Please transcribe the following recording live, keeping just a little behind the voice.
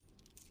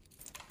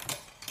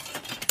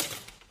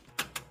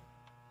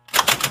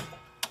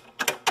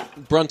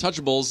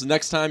Bruntouchables,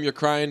 next time you're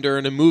crying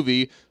during a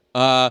movie,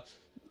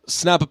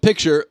 snap a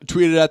picture,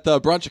 tweet it at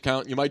the Brunch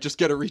account, you might just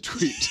get a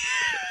retweet.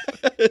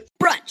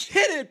 Brunch!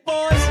 Hit it,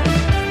 boys!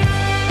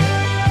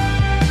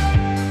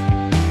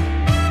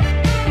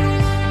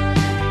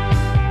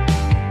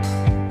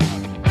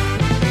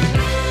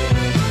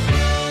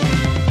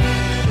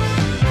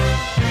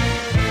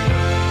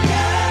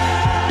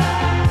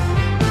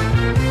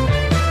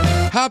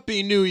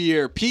 Happy New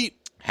Year, Pete.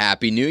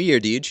 Happy New Year,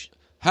 Deej.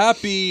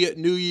 Happy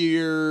New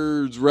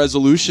Year's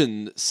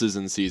resolution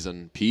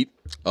season, Pete.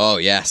 Oh,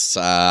 yes.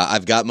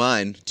 I've got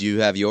mine. Do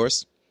you have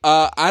yours?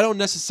 I don't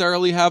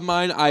necessarily have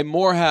mine. I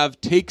more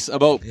have takes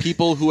about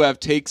people who have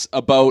takes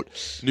about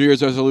New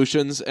Year's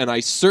resolutions, and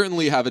I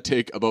certainly have a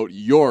take about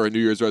your New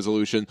Year's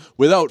resolution.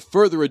 Without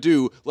further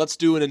ado, let's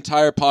do an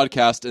entire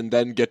podcast and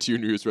then get to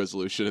your New Year's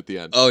resolution at the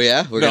end. Oh,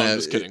 yeah? I'm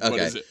just kidding. Okay. What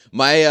is it?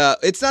 My,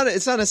 it's not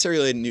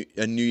necessarily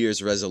a New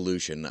Year's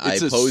resolution. I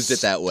posed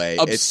it that way.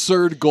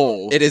 Absurd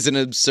goal. It is an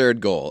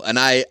absurd goal, and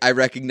I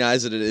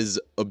recognize that it is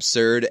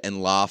absurd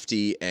and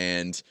lofty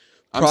and...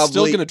 I'm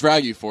still going to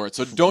drag you for it,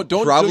 so don't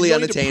unattainable.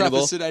 Need to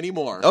preface it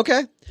anymore.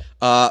 Okay.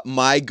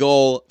 My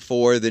goal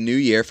for the new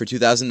year, for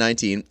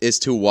 2019, is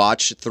to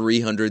watch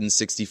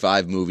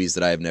 365 movies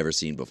that I have never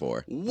seen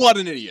before. What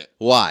an idiot.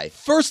 Why?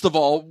 First of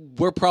all,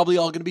 we're probably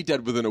all going to be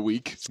dead within a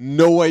week.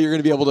 No way you're going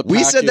to be able to pack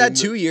We said that in.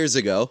 2 years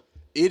ago.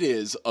 It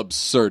is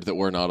absurd that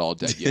we're not all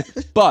dead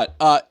yet. But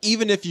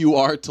even if you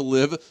are to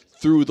live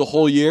through the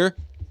whole year,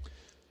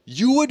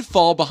 you would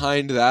fall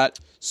behind that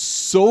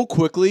so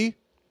quickly.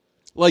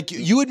 Like,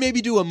 you would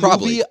maybe do a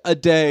movie a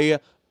day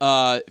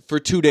for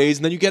 2 days,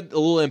 and then you get a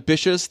little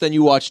ambitious. Then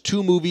you watch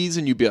 2 movies,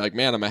 and you'd be like,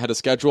 man, I'm ahead of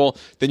schedule.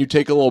 Then you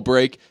take a little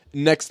break.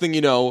 Next thing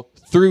you know,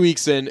 3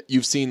 weeks in,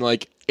 you've seen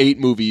like 8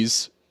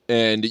 movies,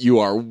 and you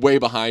are way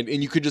behind,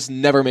 and you could just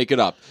never make it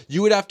up.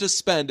 You would have to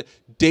spend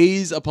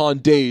days upon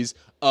days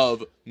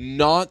of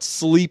not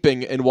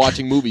sleeping and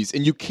watching movies.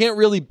 And you can't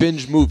really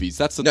binge movies.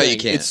 That's the thing. You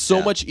can't. It's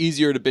so much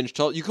easier to binge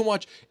television. You can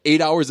watch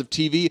 8 hours of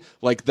TV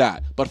like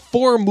that. But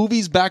 4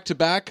 movies back to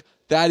back,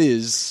 that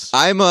is...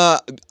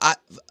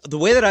 the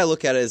way that I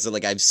look at it is that,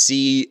 like, I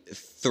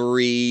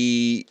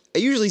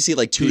usually see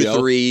like 2 to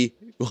 3...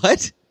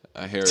 What?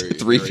 Harry.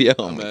 3PO.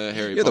 I'm a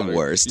Harry You're Potter. the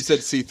worst. You said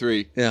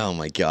C3. Oh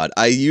my god.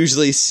 I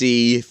usually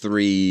see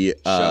 3...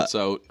 Shouts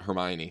out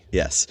Hermione.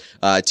 Yes.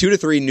 2 to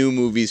 3 new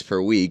movies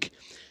per week.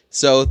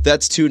 So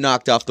that's 2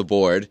 knocked off the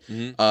board.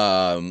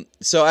 Mm-hmm.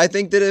 So I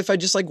think that if I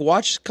just, like,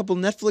 watch a couple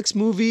Netflix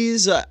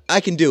movies,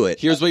 I can do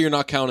it. Here's what you're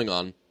not counting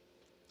on.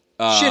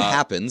 Shit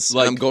happens,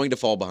 like and I'm going to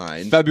fall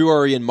behind.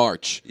 February and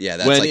March. Yeah,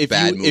 that's like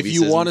bad movie If you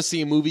season. want to see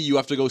a movie, you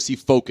have to go see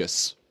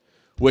Focus,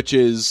 which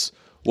is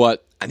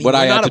what I we're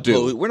had not to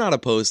do. We're not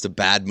opposed to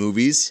bad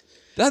movies.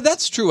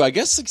 That's true. I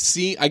guess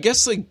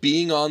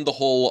being on the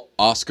whole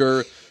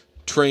Oscar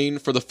train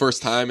for the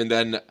first time and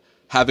then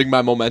having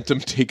my momentum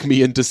take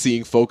me into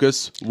seeing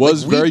Focus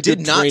was very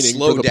good training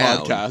for the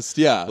podcast.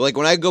 Yeah. Like,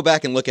 when I go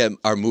back and look at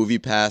our Movie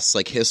Pass,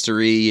 like,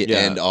 history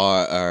and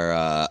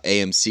our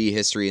AMC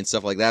history and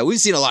stuff like that, we've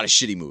seen a lot of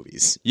shitty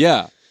movies.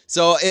 Yeah.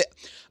 So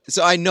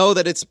I know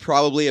that it's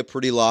probably a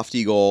pretty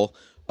lofty goal,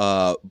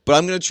 but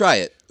I'm going to try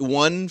it.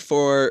 One,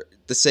 for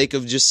the sake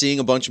of just seeing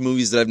a bunch of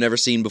movies that I've never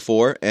seen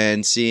before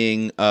and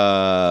seeing...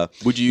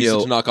 Would you use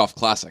it to knock off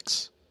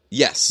classics?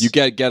 Yes. You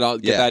get that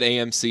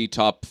AMC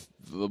top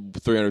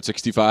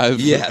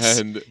 365 yes.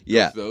 and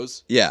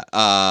those. Yeah.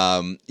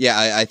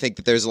 I think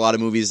that there's a lot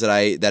of movies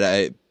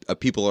that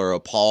people are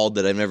appalled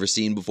that I've never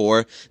seen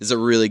before. This is a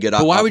really good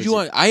opportunity. But why would you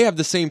want... I have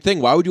the same thing.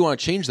 Why would you want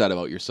to change that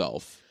about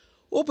yourself?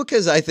 Well,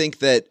 because I think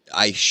that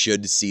I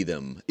should see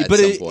them at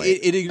some point.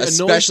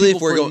 Especially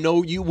if we're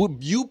going...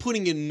 You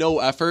putting in no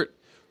effort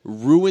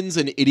ruins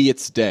an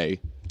idiot's day.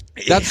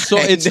 That's so.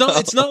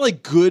 It's not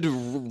like good,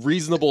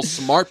 reasonable,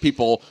 smart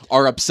people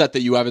are upset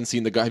that you haven't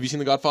seen the. Have you seen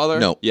The Godfather?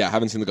 No. Yeah,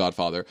 haven't seen The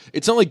Godfather.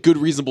 It's not like good,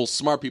 reasonable,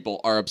 smart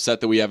people are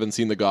upset that we haven't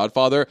seen The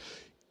Godfather.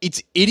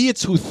 It's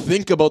idiots who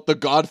think about The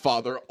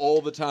Godfather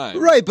all the time.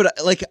 Right, but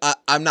like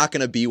I'm not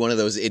going to be one of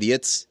those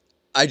idiots.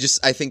 I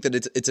think that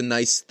it's a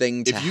nice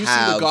thing to have. If you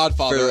see The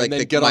Godfather for, like, and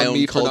then get on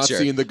me for not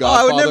seeing The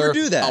Godfather, I would never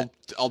do that.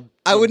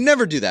 I would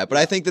never do that. But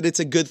I think that it's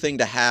a good thing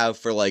to have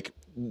for like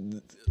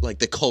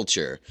the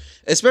culture,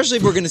 especially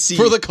if we're going to see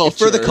for the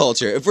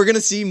culture. If we're going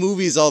to see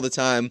movies all the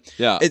time,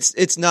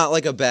 it's not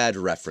like a bad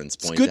reference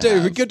point.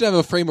 It's good to have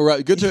a frame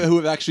of good to who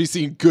have actually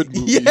seen good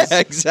movies. Yeah,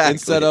 exactly.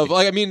 Instead of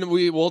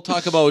we'll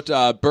talk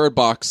about Bird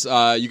Box.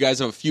 You guys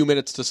have a few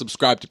minutes to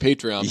subscribe to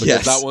Patreon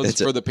because that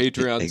one's for the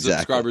Patreon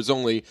subscribers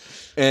only.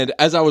 And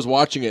as I was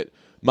watching it,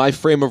 my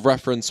frame of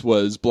reference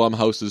was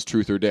Blumhouse's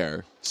Truth or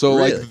Dare. So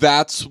really? Like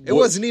that's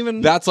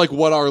like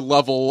what our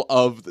level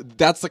of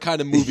that's the kind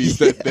of movies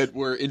that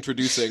we're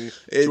introducing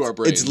to our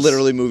brains. It's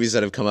literally movies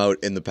that have come out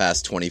in the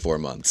past 24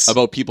 months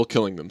about people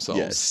killing themselves.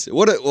 Yes.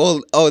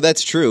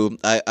 That's true.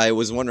 I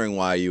was wondering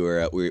why you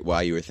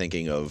were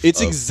thinking of.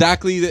 It's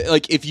exactly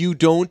like if you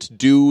don't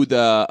do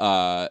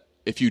the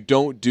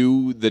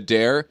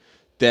Dare,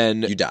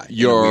 then You die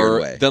in a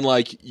weird way. Then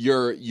like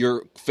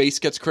your face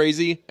gets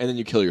crazy, and then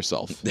you kill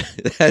yourself.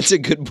 That's a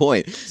good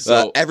point.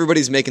 So-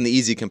 Everybody's making the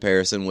easy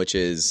comparison, which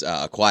is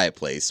A Quiet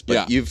Place,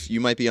 but Yeah.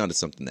 you might be onto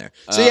something there.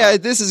 So yeah,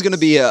 this is going to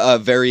be a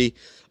very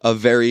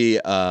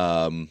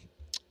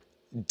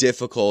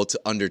difficult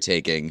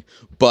undertaking,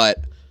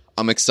 but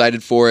I'm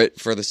excited for it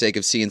for the sake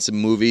of seeing some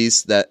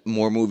movies,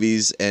 more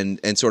movies, and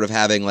sort of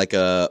having like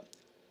a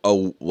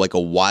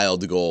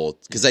wild goal,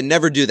 because I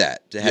never do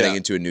that heading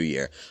into a new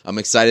year. I'm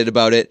excited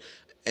about it,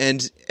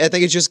 and I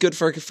think it's just good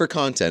for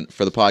content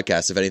for the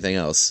podcast, if anything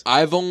else.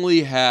 I've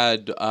only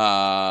had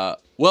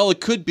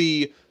it could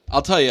be.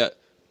 I'll tell you,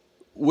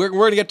 we're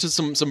going to get to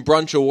some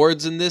brunch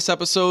awards in this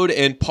episode,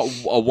 and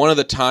one of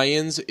the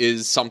tie-ins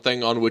is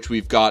something on which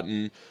we've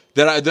gotten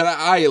that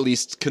I at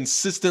least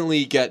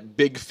consistently get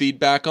big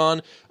feedback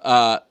on.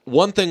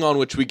 One thing on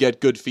which we get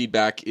good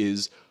feedback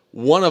is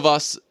one of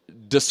us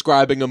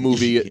describing a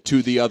movie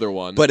to the other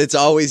one. But it's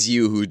always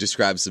you who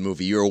describes the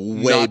movie. You're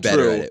way Not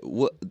better true.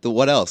 at it.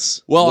 What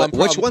else? Well,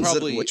 which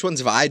ones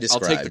have I I'll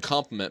described? take the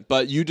compliment,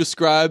 but you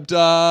described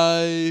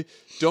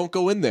Don't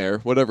Go In There,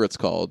 whatever it's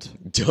called.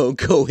 Don't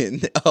go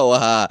in.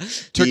 Oh,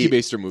 Turkey the,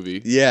 Baster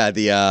movie. Yeah,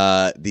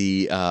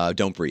 the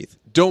Don't Breathe.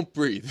 Don't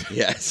Breathe.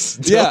 Yes.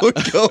 Yeah.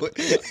 Don't go.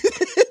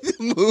 The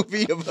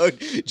movie about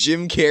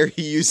Jim Carrey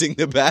using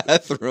the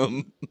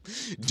bathroom.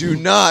 Do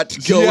not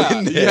go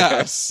in there.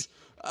 Yes.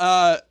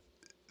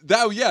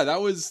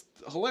 That was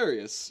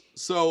hilarious.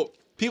 So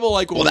people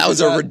like. Well, that was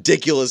a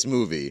ridiculous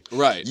movie.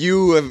 Right.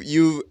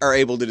 You are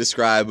able to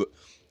describe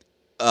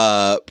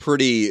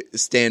pretty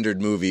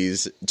standard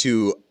movies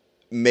to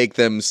make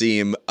them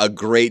seem a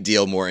great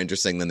deal more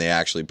interesting than they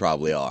actually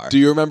probably are. Do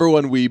you remember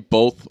when we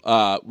both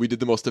we did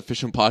the most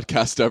efficient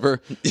podcast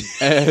ever,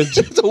 and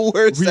The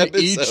worst we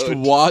episode. each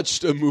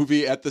watched a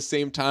movie at the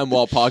same time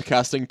while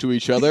podcasting to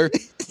each other?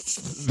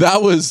 That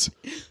was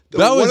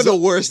one of the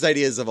worst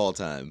ideas of all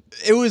time.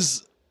 It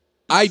was.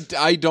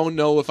 I don't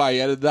know if I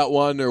edited that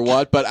one or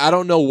what, but I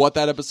don't know what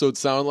that episode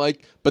sounded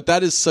like. But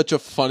that is such a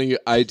funny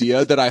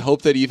idea that I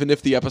hope that even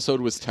if the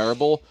episode was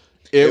terrible,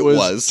 it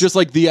was just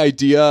like the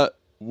idea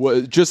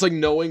was just like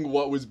knowing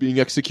what was being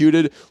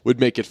executed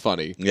would make it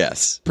funny.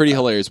 Yes. Pretty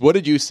hilarious. What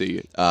did you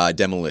see?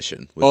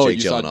 Demolition with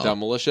Jake you Gyllenhaal. saw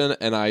Demolition,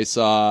 and I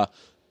saw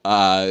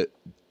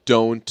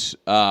Don't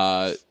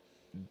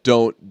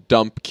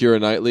Dump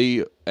Keira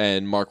Knightley,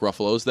 and Mark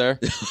Ruffalo's there.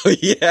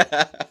 Yeah,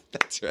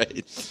 that's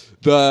right.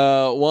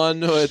 The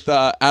one with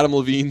Adam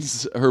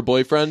Levine's her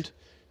boyfriend,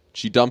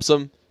 she dumps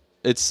him.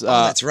 It's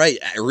That's right.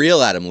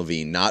 Real Adam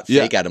Levine, not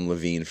Yeah. fake Adam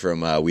Levine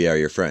from We Are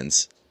Your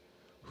Friends.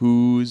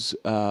 who's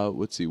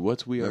let's see,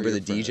 what's We Are Remember Your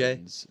the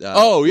Friends?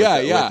 DJ?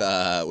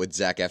 Yeah. With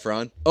Zac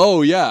Efron.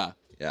 Oh yeah,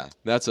 Yeah.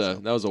 that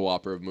was a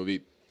whopper of a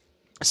movie.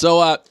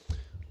 So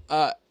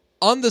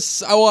on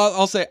this,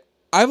 I'll say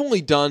I've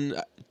only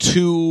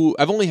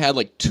had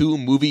like 2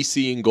 movie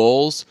seeing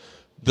goals.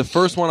 The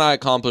first one I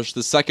accomplished.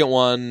 The second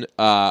one,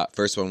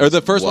 First one, or was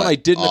the first one what? I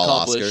didn't All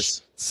accomplish.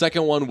 Oscars?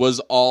 Second one was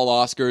all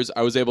Oscars.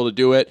 I was able to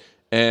do it,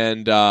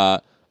 and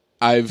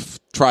I've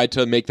tried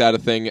to make that a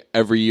thing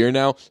every year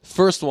now.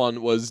 First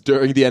one was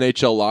during the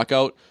NHL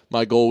lockout.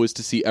 My goal was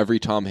to see every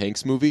Tom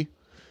Hanks movie.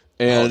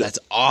 And Oh, that's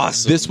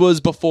awesome. this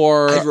was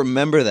before. I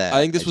remember that.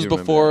 I think this was do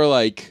remember before that.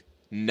 like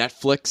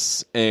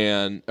Netflix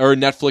or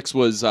Netflix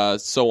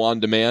was so on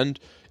demand.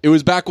 It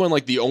was back when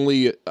like the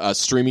only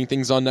streaming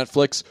things on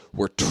Netflix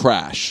were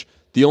trash.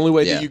 The only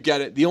way Yeah. that you get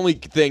it, the only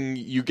thing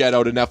you get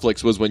out of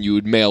Netflix was when you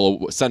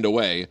would send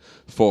away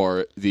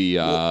for the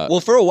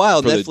Well, for a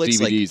while, for Netflix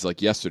the DVDs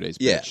like yesterday's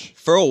yeah, bitch.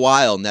 for a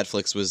while,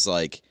 Netflix was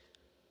like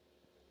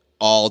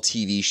all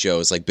TV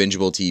shows, like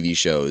bingeable TV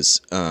shows,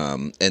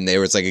 and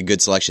there was like a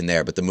good selection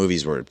there, but the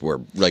movies were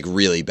like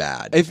really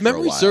bad. If for a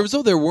memory while. serves,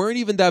 though, there weren't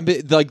even that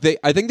big. Like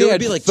I think they There would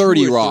had be, like,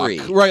 30 2 or Rock, 3.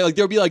 right? Like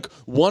there would be like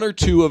 1 or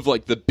 2 of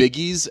like the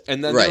biggies,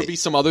 and then there Right. would be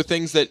some other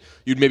things that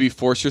you'd maybe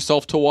force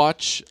yourself to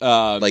watch,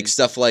 like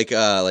stuff like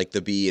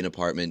the Bee in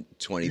Apartment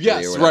 23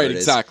 Yes, or whatever right, it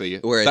is, exactly.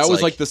 where That it's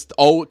was like this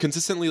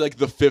consistently like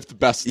the 5th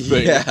best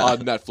thing Yeah. on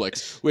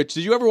Netflix. Which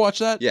did you ever watch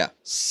that? Yeah.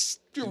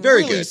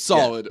 Very good.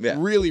 solid. Yeah.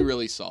 Really,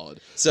 really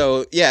solid.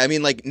 So yeah, I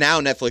mean, like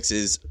now Netflix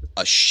is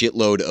a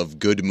shitload of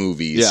good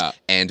movies, Yeah.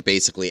 and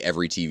basically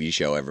every TV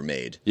show ever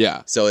made.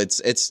 Yeah. So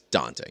it's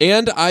daunting.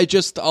 And I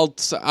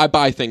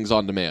buy things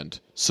on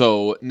demand.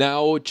 So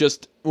now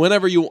just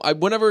whenever you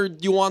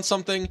want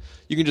something,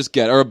 you can just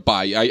get or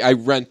buy. I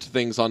rent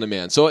things on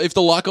demand. So if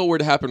the lockout were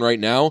to happen right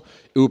now,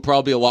 it would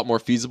probably be a lot more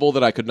feasible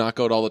that I could knock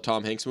out all the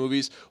Tom Hanks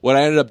movies. What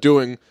I ended up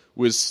doing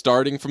was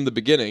starting from the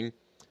beginning,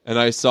 and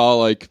I saw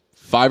like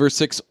 5 or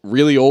 6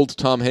 really old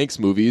Tom Hanks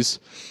movies,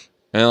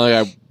 and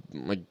I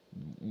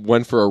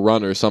went for a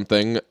run or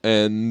something,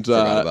 and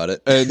Forgot about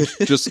it. and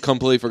just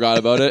completely forgot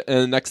about it.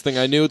 And the next thing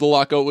I knew, the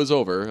lockout was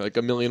over, like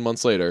a million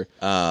months later.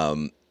 How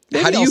do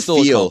I'll you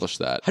still feel? accomplish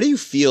that. How do you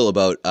feel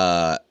about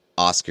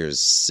Oscars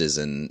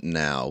season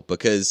now?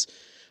 Because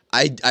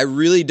I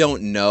really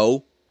don't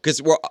know.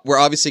 Because we're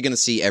obviously going to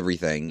see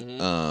everything,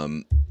 Mm-hmm.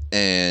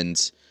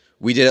 and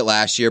we did it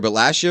last year. But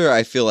last year,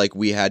 I feel like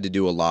we had to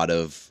do a lot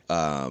of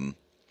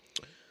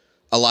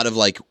a lot of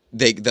like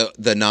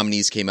the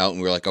nominees came out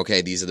and we were like,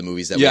 okay, these are the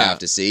movies that we Yeah. have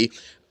to see.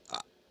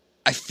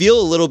 I feel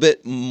a little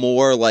bit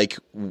more like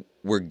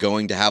we're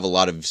going to have a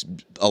lot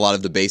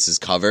of the bases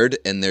covered,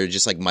 and there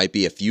just like might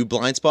be a few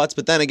blind spots.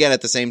 But then again,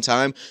 at the same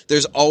time,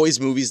 there's always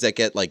movies that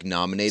get like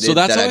nominated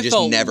that I've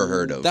just never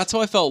heard of. That's how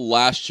I felt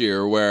last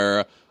year,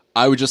 where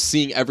I was just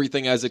seeing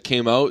everything as it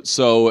came out,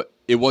 so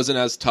it wasn't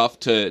as tough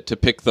to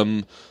pick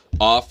them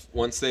off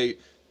once they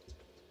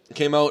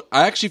came out.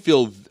 I actually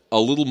feel a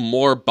little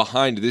more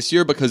behind this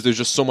year because there's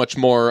just so much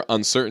more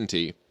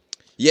uncertainty.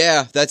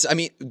 Yeah, that's. I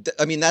mean,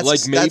 that's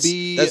Like,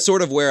 maybe- that's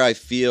sort of where I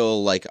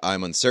feel like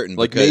I'm uncertain.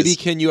 Like, because maybe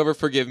Can You Ever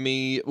Forgive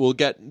Me will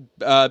get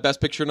Best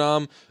Picture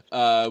nom.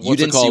 What's you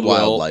didn't it called, see Will?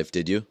 Wildlife,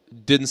 did you?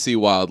 Didn't see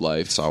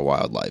Wildlife. Saw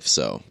Wildlife,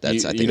 so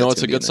that's. You, I think you know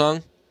that's what's a gonna be good in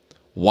there.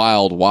 song?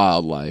 Wild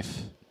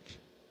Wildlife.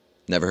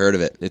 Never heard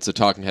of it. It's a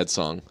Talking Head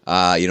song.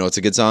 You know what's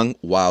a good song?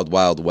 Wild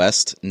Wild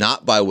West,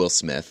 not by Will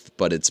Smith,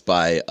 but it's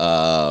by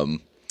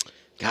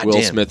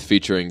Will Smith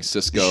featuring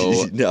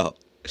Cisco No.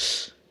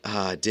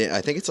 I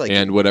think it's like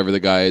and whatever the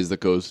guy is that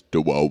goes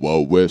to Wild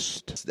Wild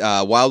West.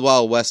 Wild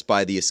Wild West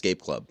by the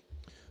Escape Club.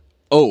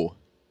 Oh,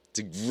 It's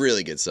a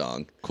really good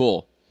song.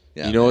 cool.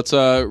 Yeah, you know what's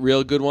a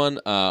real good one?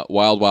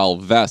 Wild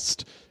Wild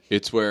Vest.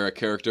 It's where a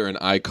character in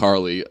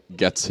iCarly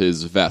gets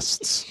his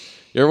vests.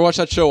 You ever watch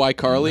that show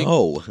iCarly?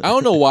 No. I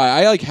don't know why.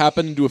 I like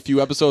happened to do a few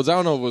episodes. I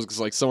don't know if it was 'cause,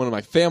 like someone in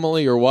my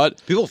family or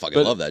what. People fucking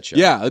But, love that show.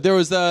 Yeah, there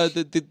was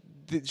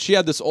she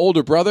had this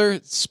older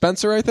brother,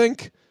 Spencer, I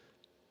think.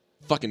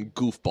 Fucking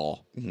goofball.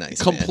 Nice,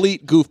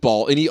 Complete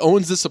goofball. And he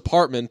owns this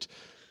apartment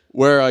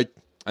where I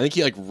think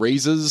he like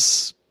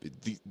raises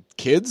the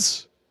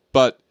kids,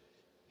 but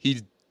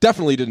he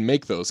definitely didn't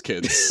make those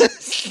kids.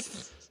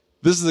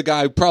 This is a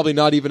guy probably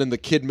not even in the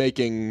kid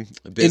making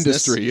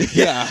Business? industry.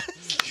 Yeah.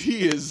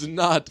 He is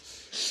not.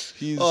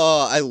 He's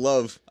Oh, I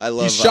love.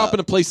 he's shopping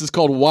at places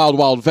called Wild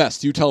Wild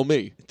Vest. You tell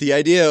me. The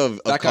idea of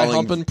That guy calling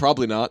humping?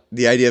 Probably not.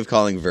 the idea of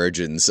calling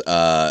virgins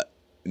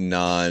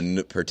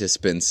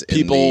non-participants in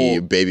People-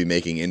 the baby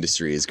making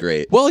industry is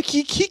great. Well,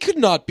 he could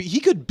not be. He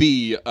could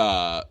be.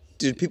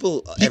 Dude,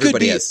 people, He could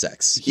everybody be- has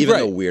sex. Even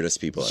the right. weirdest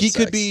people have He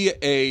sex. could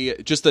be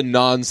just a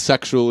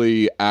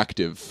non-sexually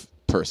active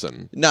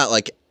person, Not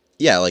like,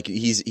 yeah, like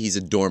he's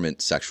a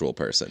dormant sexual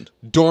person.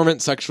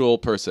 dormant sexual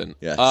person.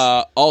 Yes.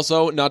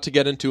 Also, not to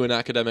get into an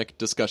academic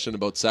discussion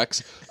about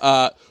sex,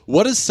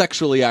 what does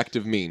sexually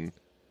active mean?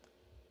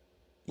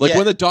 Like Yeah.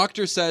 when the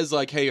doctor says,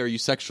 like, "Hey, are you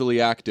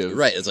sexually active?"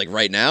 Right, it's like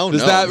right now?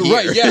 Is No, that here.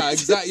 right? Yeah,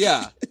 exactly.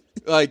 Yeah,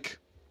 like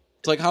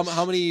it's like how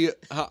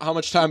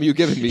much time are you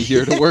giving me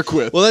here to work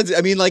with? Well, that's,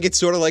 I mean, like, it's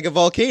sort of like a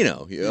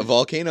volcano. A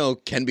volcano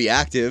can be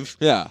active,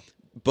 Yeah.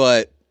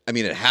 but, I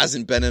mean, it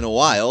hasn't been in a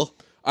while.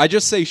 I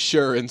just say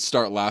sure and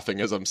start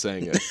laughing as I'm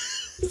saying it.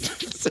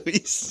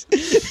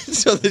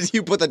 So that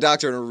you put the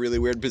doctor in a really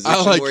weird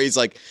position like- where he's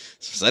like,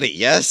 is that a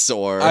yes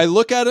or... I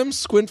look at him,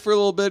 squint for a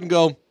little bit, and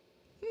go,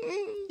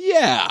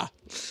 yeah.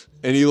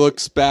 And he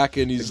looks back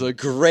and he's like,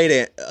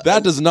 Great.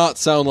 that does not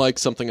sound like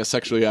something a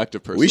sexually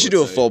active person We should do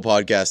a would say. full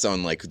podcast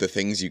on, like, the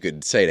things you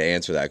could say to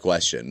answer that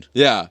question.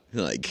 Yeah.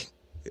 Like,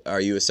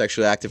 are you a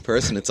sexually active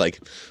person? It's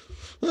like,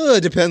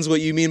 it depends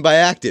what you mean by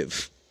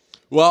active.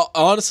 Well,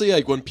 honestly,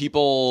 like when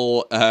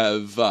people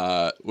have,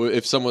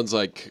 if someone's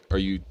like, are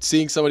you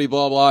seeing somebody,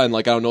 blah, blah, and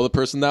like I don't know the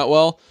person that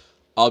well,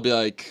 I'll be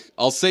like,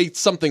 I'll say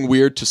something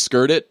weird to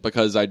skirt it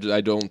because I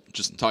don't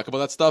just talk about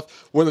that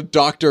stuff. When the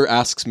doctor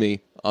asks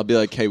me, I'll be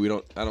like, hey, you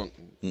don't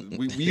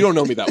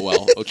know me that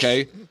well,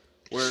 okay?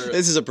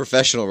 This is a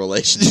professional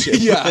relationship.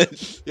 Yeah.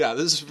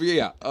 This is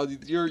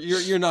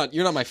you're not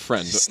my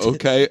friend,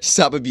 okay?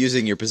 Stop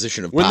abusing your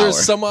position of When power.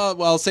 there's someone,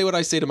 well, I'll say what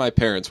I say to my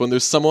parents. When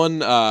there's someone,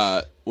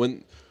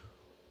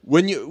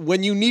 when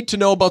you need to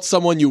know about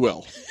someone, you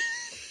will.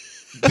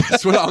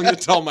 That's what I'm going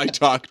to tell my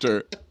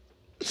doctor.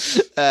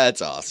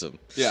 That's awesome.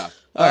 Yeah.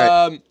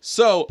 All right.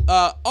 So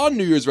on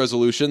New Year's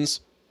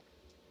resolutions,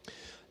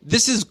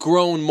 this has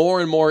grown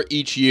more and more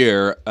each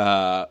year,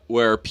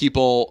 where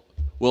people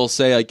will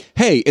say like,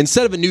 "Hey,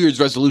 instead of a New Year's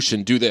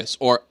resolution, do this,"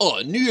 or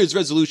 "Oh, New Year's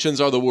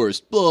resolutions are the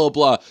worst." Blah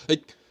blah.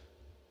 Like,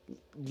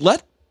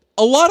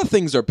 a lot of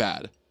things are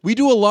bad. We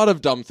do a lot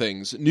of dumb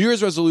things. New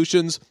Year's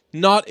resolutions,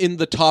 not in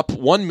the top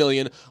 1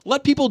 million.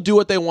 Let people do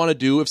what they want to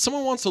do. If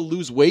someone wants to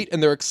lose weight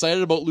and they're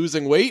excited about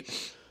losing weight,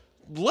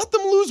 let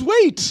them lose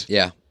weight.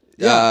 Yeah.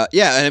 Yeah.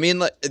 Yeah, and I mean,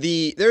 like,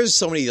 there's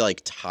so many,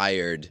 like,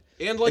 tired...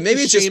 And like maybe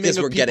the it's just shaming because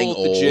of we're people getting at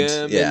old. the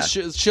gym Yeah.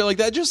 and shit like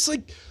that. Just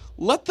like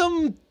let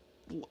them.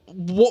 Who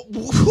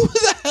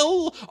the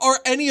hell are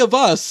any of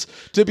us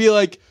to be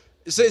like?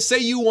 Say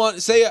you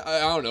want. Say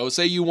I don't know.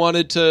 Say you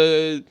wanted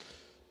to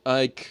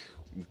like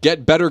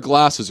get better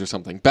glasses or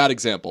something. Bad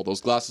example. Those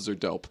glasses are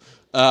dope.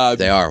 They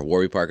are.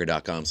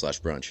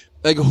 warbyparker.com/brunch.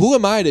 Like who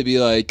am I to be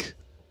like?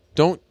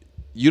 Don't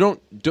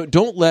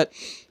let,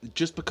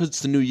 just because it's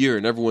the new year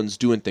and everyone's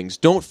doing things,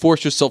 don't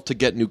force yourself to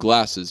get new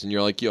glasses and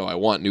you're like, yo, I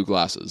want new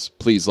glasses.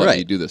 Please let me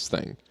Right. do this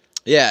thing.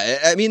 Yeah,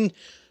 I mean,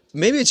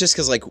 maybe it's just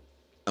because, like,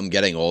 I'm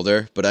getting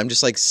older, but I'm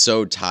just, like,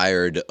 so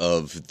tired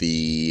of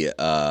the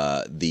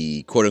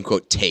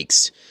quote-unquote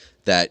takes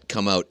that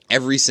come out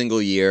every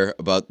single year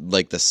about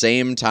like the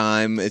same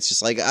time. It's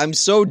just like, I'm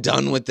so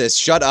done with this.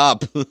 Shut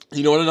up.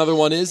 You know what another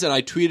one is? And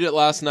I tweeted it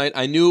last night.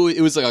 I knew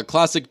it was like a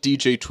classic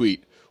DJ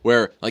tweet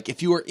where, like,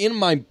 if you were in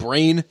my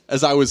brain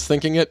as I was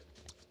thinking it,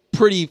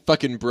 pretty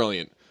fucking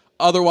brilliant.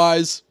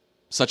 Otherwise,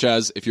 such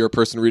as if you're a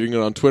person reading it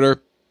on Twitter,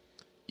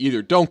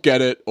 either don't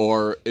get it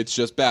or it's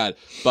just bad.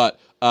 But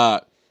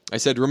I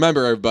said,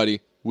 remember, everybody,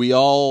 we're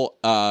all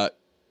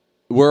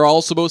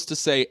supposed to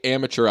say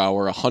amateur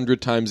hour 100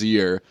 times a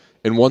year.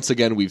 And once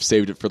again, we've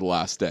saved it for the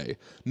last day.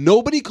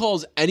 Nobody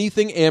calls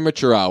anything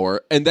amateur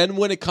hour. And then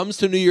when it comes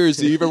to New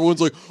Year's Eve, everyone's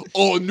like,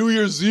 oh, New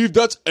Year's Eve,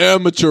 that's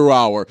amateur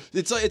hour.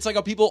 It's like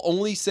how people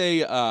only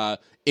say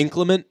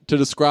inclement to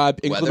describe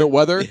inclement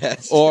weather.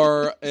 Yes.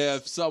 Or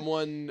if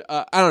someone,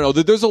 I don't know,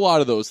 there's a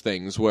lot of those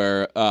things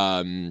where...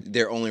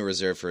 they're only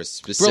reserved for a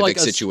specific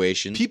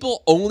situation.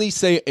 People only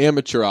say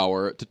amateur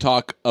hour to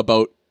talk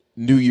about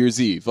New Year's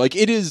Eve. Like,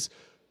 it is...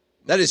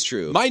 That is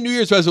true. My New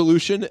Year's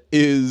resolution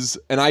is,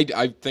 and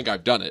I think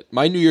I've done it,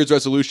 my New Year's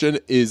resolution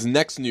is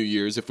next New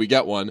Year's, if we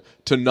get one,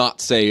 to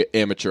not say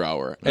amateur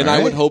hour. And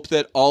I would hope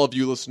that all of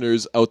you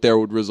listeners out there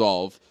would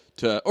resolve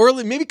to, or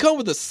maybe come up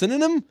with a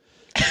synonym?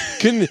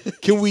 Can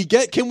we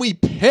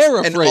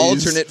paraphrase? An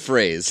alternate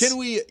phrase. Can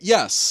we,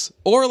 yes.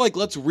 Or like,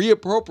 let's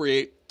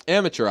reappropriate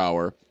amateur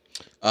hour.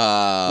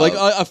 Like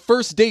a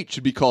first date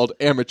should be called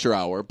amateur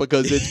hour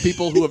because it's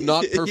people who have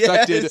not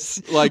perfected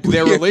Yes. like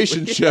their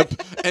relationship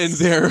and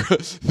they're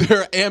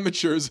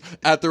amateurs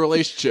at the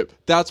relationship.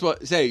 That's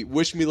what say.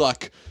 Wish me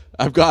luck.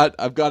 I've got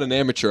an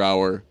amateur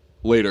hour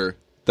later.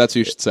 That's what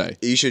you should say.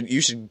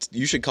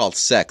 You should call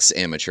sex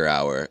amateur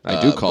hour.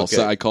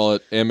 I call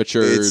it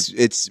amateur.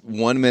 It's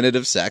 1 minute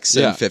of sex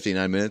Yeah. and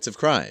 59 minutes of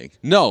crying.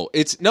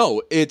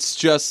 It's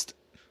just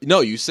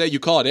you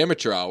call it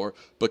amateur hour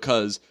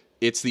because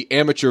it's the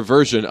amateur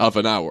version of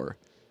an hour.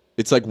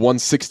 It's like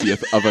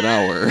 1/60th of an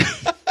hour.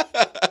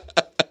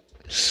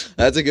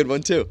 That's a good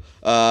one too.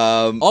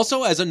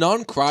 Also, as a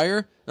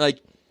non-crier,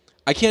 like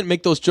I can't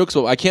make those jokes.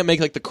 I can't make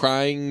like the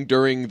crying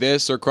during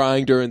this or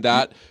crying during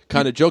that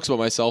kind of jokes about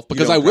myself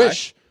because I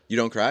wish. You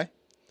don't cry?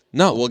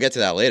 No, We'll get to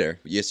that later.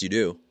 Yes, you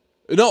do.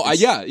 no,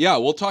 yeah.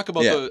 We'll talk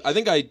about Yeah. I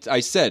think I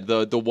said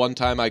the one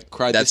time I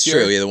cried. That's this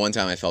year. true. Yeah, the one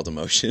time I felt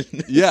emotion.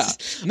 Yeah.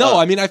 No,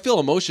 I mean I feel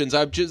emotions.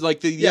 I'm just like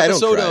the I don't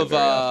episode cry of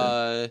very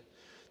often.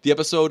 the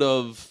episode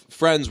of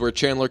Friends where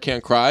Chandler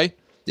can't cry.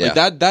 Yeah.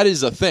 Like that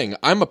is a thing.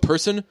 I'm a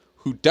person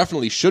who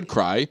definitely should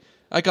cry.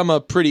 Like I'm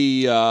a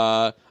pretty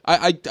I'm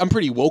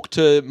pretty woke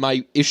to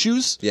my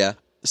issues. Yeah.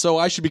 So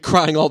I should be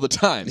crying all the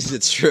time.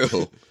 It's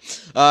true.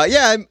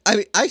 Yeah,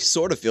 I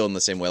sort of feel in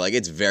the same way. Like,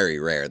 it's very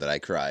rare that I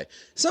cry.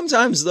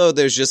 Sometimes, though,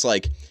 there's just,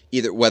 like,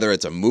 either whether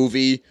it's a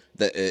movie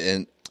that...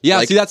 and Yeah,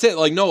 like, see, that's it.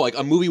 Like, no, like,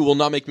 a movie will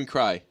not make me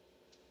cry.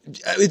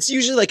 it's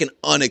usually, like, an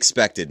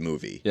unexpected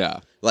movie. Yeah.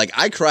 Like,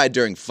 I cried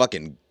during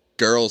fucking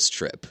Girls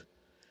Trip.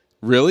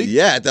 Really?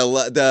 Yeah,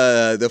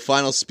 the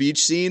final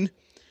speech scene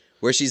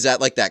where she's at,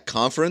 like, that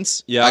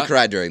conference. Yeah. I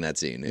cried during that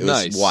scene. It was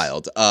Nice.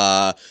 wild.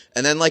 And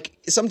then, like,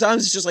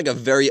 sometimes it's just, like, a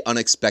very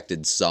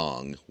unexpected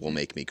song will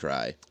make me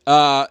cry.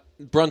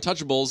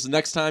 Bruntouchables,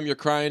 next time you're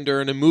crying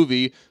during a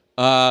movie,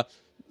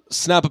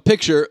 snap a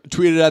picture,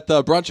 tweet it at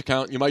the Brunch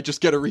account, you might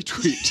just get a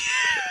retweet.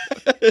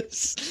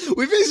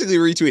 We basically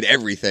retweet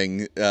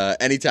everything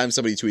anytime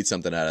somebody tweets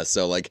something at us.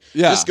 So, like,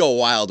 Yeah. just go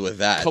wild with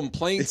that.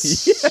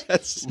 Complaints,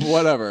 Yes.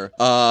 whatever.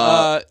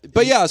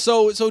 But yeah,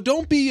 so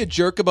don't be a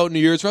jerk about New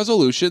Year's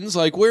resolutions.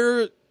 Like,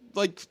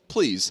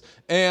 please.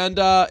 And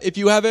if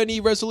you have any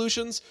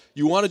resolutions,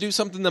 you want to do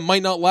something that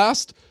might not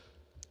last,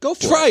 Go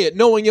for try it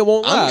knowing it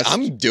won't last.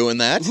 I'm doing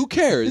that. Who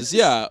cares?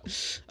 Yeah.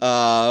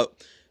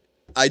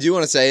 I do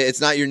want to say it's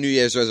not your New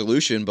Year's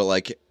resolution, but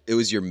like it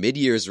was your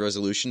mid-year's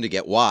resolution to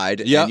get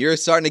wide. Yeah. And you're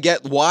starting to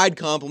get wide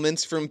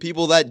compliments from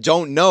people that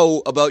don't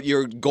know about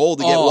your goal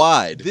to get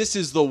wide. This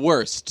is the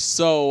worst.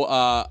 So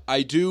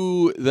I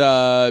do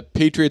the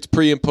Patriots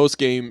pre and post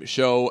game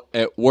show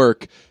at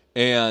work,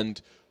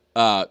 and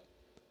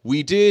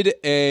we did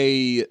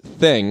a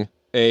thing.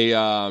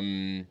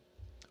 The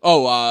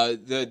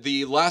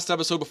last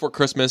episode before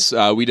Christmas,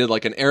 we did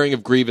like an airing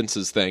of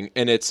grievances thing,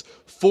 and it's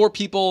 4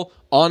 people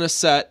on a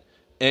set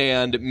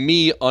and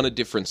me on a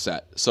different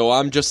set. So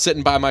I'm just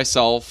sitting by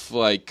myself,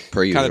 like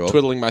Per kind usual. of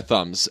twiddling my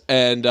thumbs.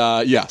 And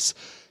yes,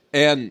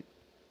 and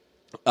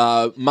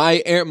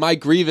my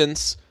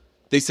grievance.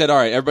 They said, all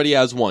right, everybody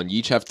has one. You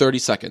each have 30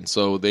 seconds.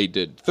 So they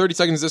did 30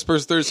 seconds this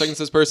person, 30 seconds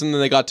this person. Then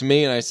they got to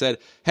me, and I said,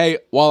 hey,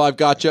 while I've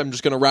got you, I'm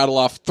just going to rattle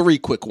off 3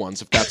 quick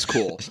ones, if that's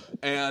cool.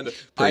 And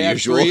Per I had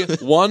usual.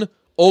 3. 1,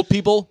 old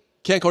people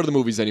can't go to the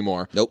movies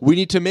anymore. Nope. We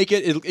need to make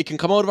it can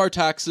come out of our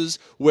taxes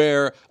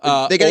where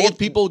They gotta old get-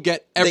 people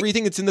get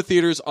everything that's in the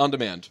theaters on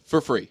demand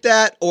for free.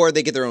 That or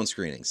they get their own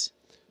screenings.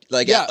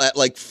 Like Yeah. at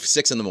like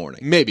 6 a.m.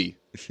 Maybe.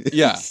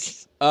 Yeah.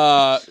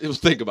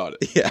 Think about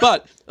it. Yeah.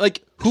 But,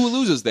 like, who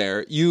loses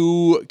there?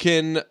 You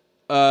can...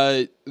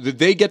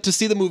 they get to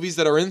see the movies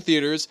that are in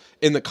theaters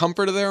in the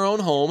comfort of their own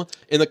home,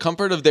 in the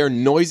comfort of their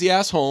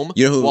noisy-ass home,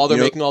 You know who- while they're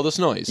you know- making all this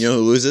noise. You know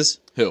who loses?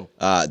 Who?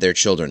 Their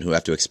children who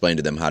have to explain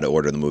to them how to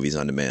order the movies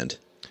on demand.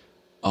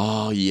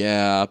 Oh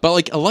yeah, but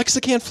like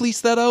Alexa can't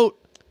fleece that out.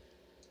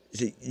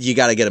 You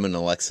got to get them an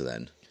Alexa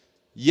then.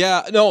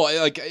 Yeah, no,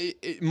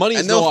 money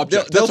is no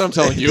object. That's what I'm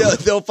telling you.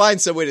 They'll find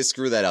some way to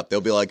screw that up. They'll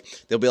be like,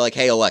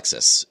 "Hey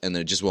Alexis," and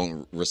they just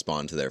won't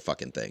respond to their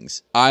fucking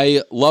things.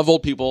 I love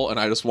old people, and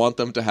I just want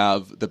them to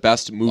have the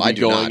best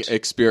movie-going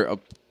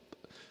experience.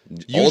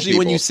 Usually,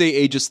 when you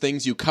say ageist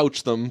things, you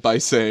couch them by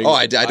saying, "Oh,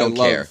 I don't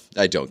care.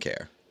 I don't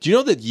care." Do you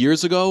know that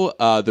years ago,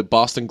 the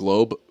Boston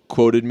Globe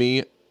quoted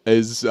me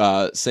as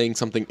saying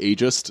something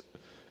ageist?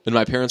 And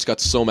my parents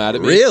got so mad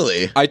at me.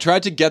 Really? I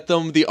tried to get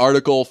them the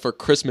article for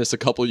Christmas a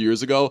couple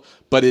years ago,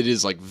 but it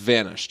is like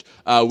vanished.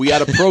 We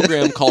had a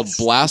program called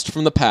Blast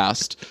from the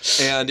Past,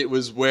 and it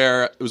was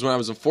when I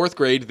was in 4th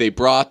grade. They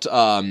brought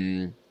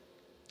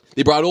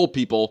old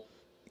people.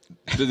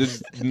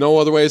 There's no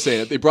other way of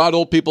saying it. They brought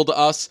old people to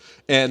us,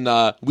 and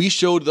we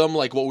showed them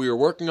like what we were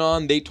working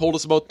on. They told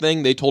us about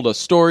things. They told us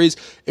stories.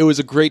 It was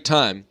a great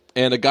time.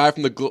 And a guy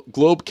from the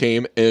Globe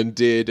came and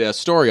did a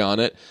story on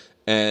it.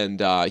 And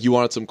he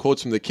wanted some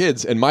quotes from the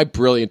kids, and my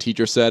brilliant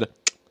teacher said,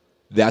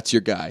 "That's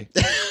your guy."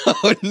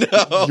 Oh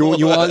no!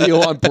 You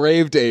want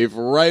Brave Dave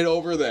right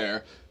over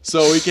there.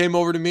 So he came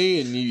over to me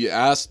and he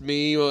asked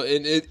me,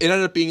 and it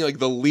ended up being like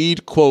the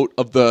lead quote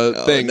of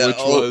the thing, which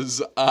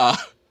was,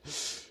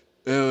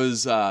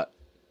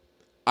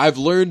 "I've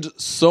learned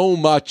so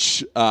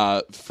much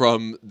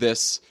from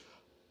this.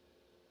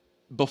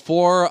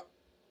 Before,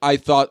 I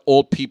thought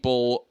old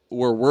people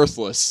were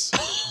worthless."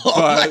 Oh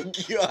my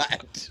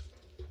god!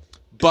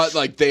 But,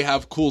 like, they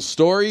have cool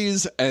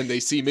stories, and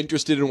they seem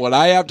interested in what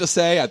I have to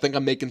say. I think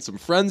I'm making some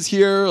friends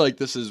here. Like,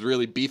 this is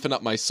really beefing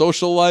up my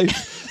social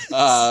life.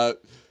 But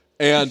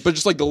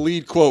just, like, the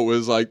lead quote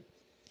was, like,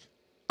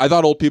 "I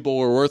thought old people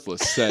were worthless,"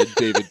 said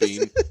David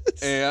Bean.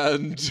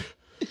 And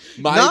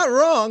not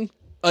wrong.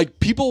 Like,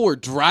 people were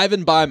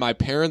driving by my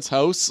parents'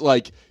 house.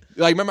 Like,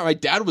 remember, my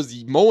dad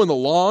was mowing the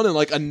lawn, and,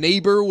 like, a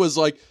neighbor was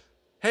like,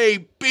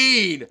 "Hey,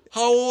 Bean,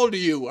 how old are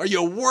you? Are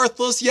you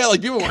worthless?" Yeah,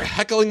 like people were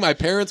heckling my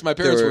parents. My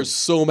parents were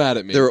so mad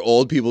at me. There were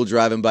old people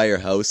driving by your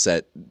house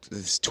at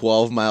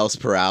 12 miles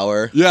per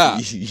hour. Yeah.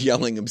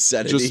 Yelling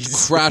obscenities.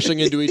 Just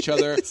crashing into each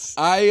other.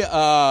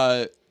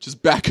 I,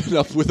 just backing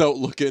up without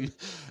looking.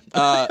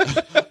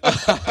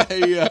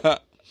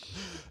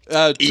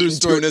 Eating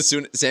tuna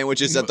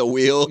sandwiches at the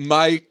wheel.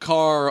 My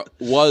car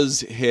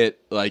was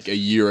hit like a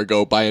year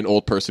ago by an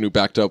old person who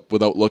backed up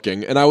without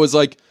looking. And I was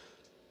like,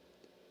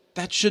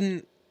 that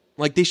shouldn't...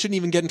 Like, they shouldn't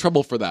even get in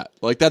trouble for that.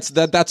 Like,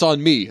 that's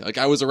on me. Like,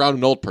 I was around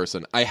an old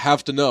person. I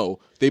have to know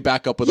they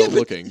back up without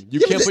looking. You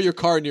can't put your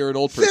car near an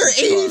old person.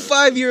 They're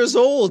 85 years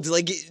old.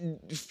 Like,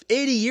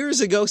 80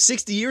 years ago,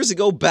 60 years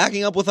ago,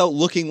 backing up without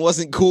looking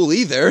wasn't cool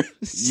either.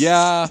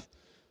 Yeah.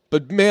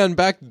 But, man,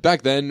 back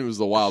then, it was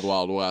the wild,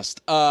 wild west.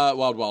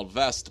 Wild, wild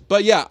vest.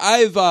 But, yeah,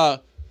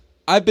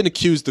 I've been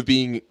accused of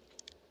being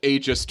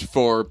ageist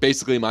for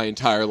basically my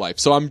entire life,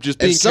 so I'm just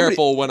being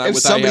careful when I have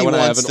an old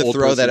person to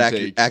throw that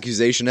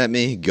accusation at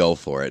me. Go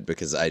for it,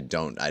 because I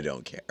don't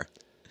care.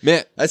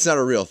 Man, that's not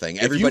a real thing.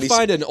 If you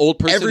find an old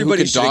person who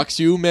can dox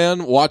you,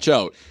 man, watch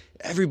out.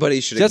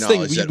 Everybody should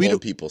acknowledge that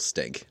old people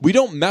stink. We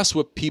don't mess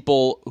with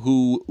people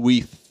who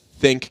we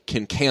think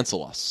can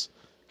cancel us,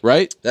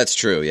 right? That's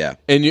true. Yeah,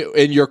 and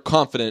you're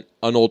confident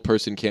an old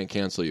person can't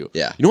cancel you.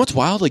 Yeah. You know what's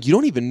wild? Like, you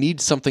don't even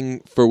need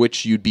something for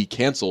which you'd be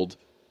canceled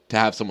to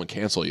have someone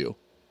cancel you.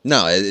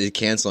 No,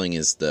 canceling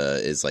is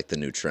like the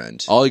new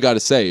trend. All you got to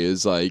say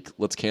is like,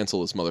 let's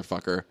cancel this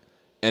motherfucker.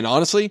 And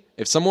honestly,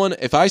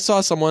 if I saw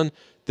someone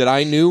that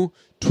I knew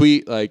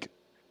tweet like,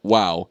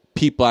 "Wow,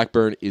 Pete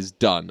Blackburn is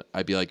done,"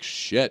 I'd be like,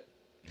 "Shit,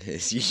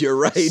 you're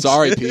right."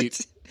 Sorry,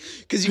 Pete.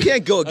 Because you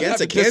can't go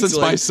against a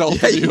canceling. Myself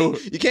from you.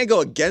 You can't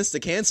go against the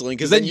canceling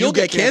because then you'll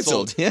get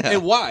canceled. Yeah.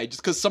 And why?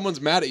 Just because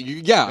someone's mad at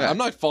you? Yeah, I'm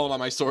not falling on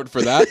my sword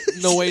for that.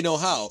 No way, no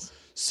how.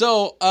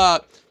 So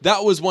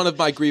that was one of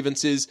my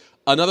grievances.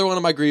 Another one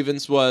of my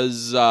grievances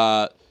was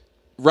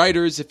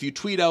writers. If you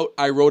tweet out,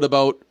 "I wrote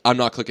about," I'm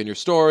not clicking your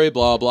story,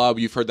 blah, blah.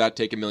 You've heard that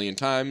take a million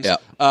times. Yeah.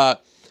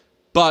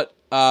 But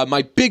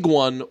my big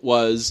one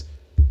was,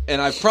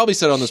 and I've probably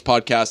said on this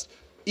podcast,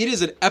 it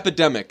is an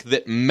epidemic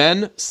that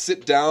men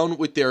sit down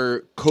with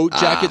their coat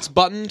jackets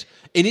buttoned,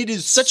 and it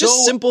is such a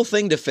simple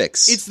thing to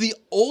fix. It's the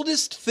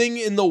oldest thing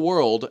in the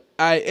world,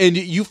 and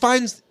you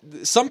find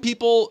some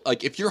people,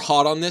 like, if you're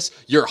hot on this,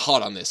 you're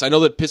hot on this. I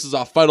know that pisses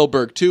off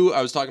Feidelberg too.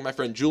 I was talking to my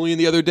friend Julian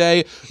the other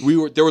day.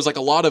 There was like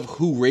a lot of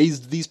 "who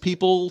raised these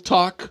people"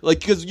 talk,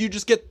 like, because you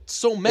just get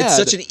so mad. It's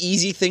such an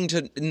easy thing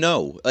to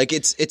know. Like,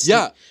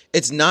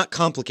 it's not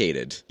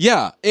complicated.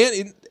 Yeah,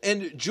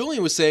 and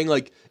Julian was saying,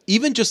 like,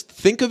 even just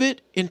think of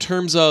it in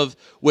terms of,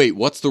 wait,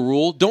 what's the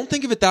rule? Don't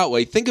think of it that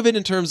way. Think of it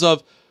in terms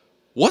of,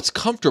 what's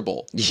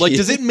comfortable? Like,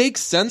 does it make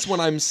sense when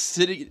I'm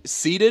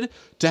seated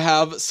to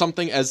have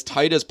something as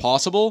tight as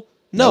possible?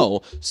 No.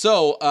 Nope.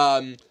 So,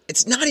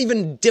 it's not even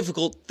a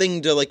difficult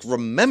thing to, like,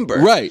 remember.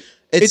 Right.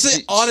 It's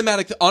an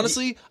automatic.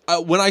 Honestly,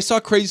 when I saw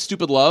Crazy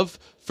Stupid Love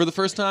for the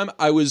first time,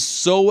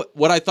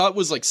 what I thought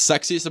was like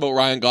sexiest about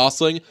Ryan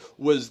Gosling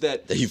was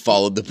that That he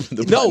followed the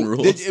button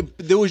rules.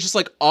 there was just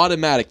like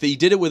automatic that he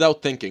did it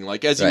without thinking.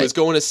 Like as he Right. was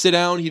going to sit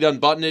down, he'd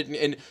unbutton it,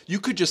 and you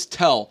could just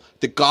tell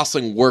that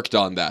Gosling worked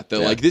on that. That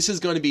like this is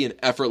going to be an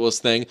effortless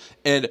thing,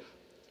 and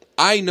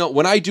I know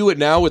when I do it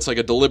now, it's like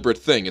a deliberate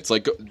thing. It's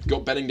like go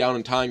bending down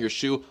and tying your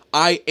shoe.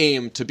 I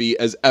aim to be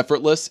as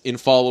effortless in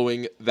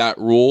following that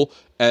rule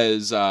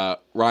as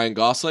Ryan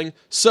Gosling.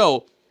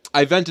 So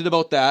I vented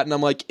about that, and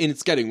I'm like, and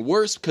it's getting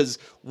worse because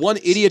one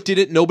idiot did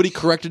it, nobody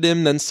corrected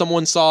him, then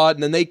someone saw it,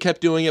 and then they kept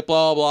doing it,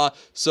 blah, blah, blah.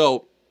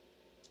 So,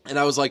 and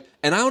I was like,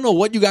 and I don't know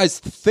what you guys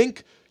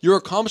think you're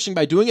accomplishing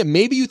by doing it.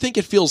 Maybe you think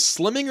it feels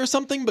slimming or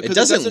something because It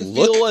doesn't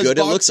look feel as good.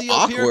 It looks boxy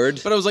up here. awkward.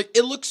 But I was like,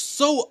 it looks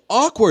so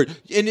awkward,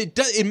 and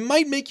it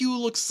might make you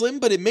look slim,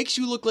 but it makes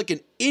you look like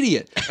an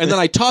idiot. And then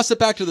I toss it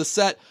back to the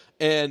set,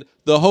 and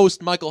the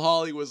host Michael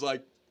Hawley was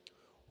like,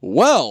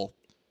 "Well,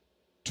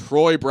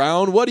 Troy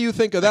Brown, what do you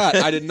think of that?"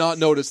 I did not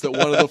notice that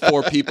one of the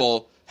four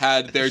people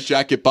had their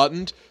jacket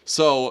buttoned.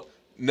 So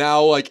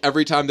now, like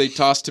every time they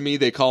toss to me,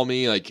 they call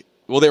me like,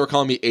 well, they were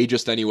calling me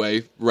ageist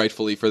anyway,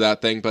 rightfully for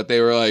that thing, but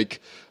they were like.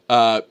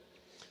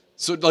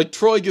 So like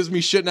Troy gives me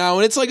shit now,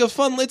 and it's like it's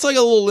like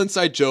a little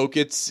inside joke.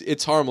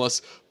 It's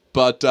harmless.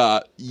 But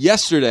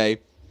yesterday,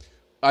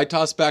 I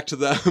tossed back to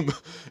them,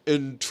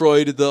 and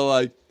Troy did the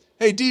like,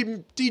 "Hey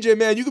DJ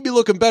man, you could be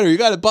looking better. You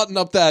got to button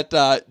up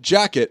that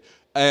jacket."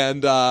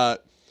 And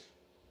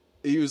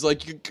he was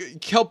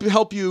like,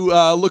 "Help you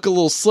look a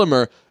little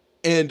slimmer."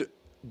 And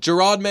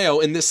Gerard Mayo,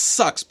 and this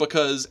sucks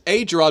because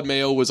Gerard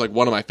Mayo was like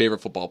one of my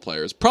favorite football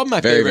players, probably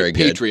my Very, favorite very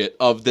good. Patriot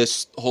of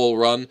this whole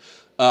run.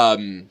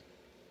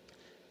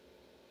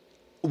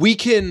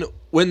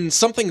 When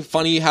something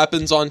funny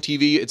happens on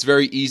TV, it's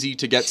very easy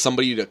to get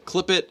somebody to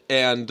clip it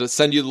and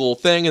send you the little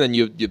thing, and then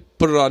you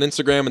put it on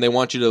Instagram, and they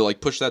want you to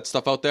like push that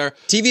stuff out there.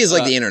 TV is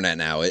like the internet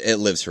now. It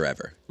lives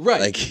forever. Right.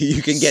 Like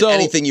you can get So-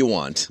 anything you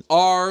want.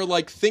 Our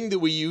like thing that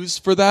we use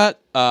for that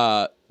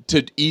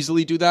to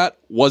easily do that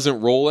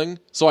wasn't rolling,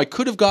 so I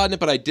could have gotten it,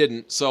 but I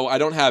didn't, so I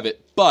don't have it.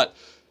 But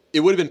it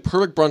would have been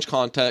perfect brunch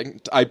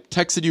content. I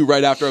texted you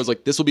right after. I was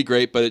like, "This will be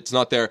great," but it's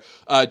not there.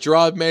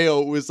 Gerard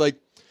Mayo was like,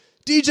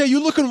 "DJ,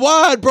 you looking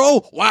wide,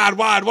 bro. Wide.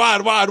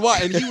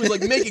 And he was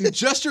like making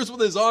gestures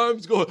with his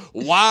arms, going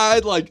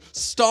wide, like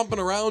stomping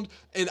around.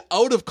 And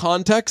out of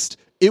context,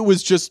 it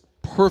was just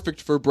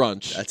perfect for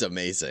brunch. That's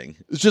amazing.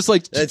 It's just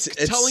like It's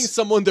telling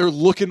someone they're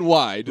looking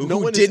wide. No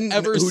one has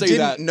ever who say didn't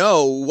that.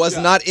 know was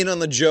Yeah. not in on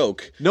the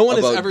joke. No one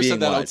has about ever being said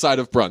that wide. outside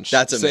of brunch.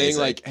 That's Saying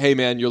amazing. like, "Hey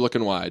man, you're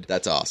looking wide."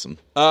 That's awesome.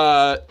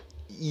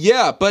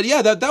 Yeah, but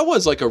yeah, that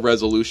was like a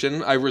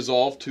resolution. I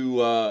resolved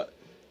to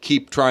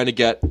keep trying to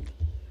get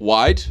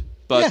wide,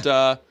 but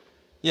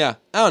yeah,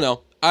 I don't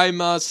know.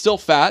 I'm still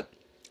fat.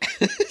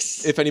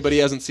 If anybody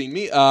hasn't seen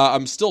me,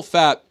 I'm still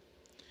fat.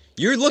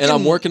 You're looking, And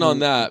I'm working on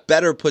that.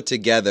 better put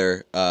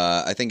together.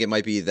 I think it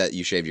might be that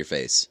you shaved your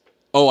face.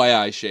 Oh yeah,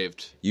 I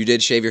shaved. You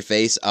did shave your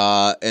face,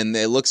 and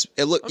you I'm look just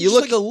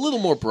like a little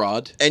more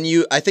broad. and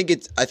I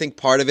think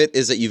part of it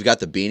is that you've got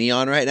the beanie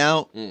on right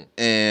now,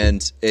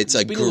 and it's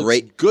a Beanie looks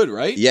great. good,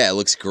 right? Yeah, it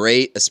looks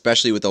great,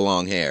 especially with the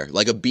long hair.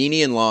 Like a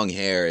beanie and long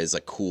hair is a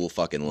cool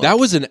fucking look. That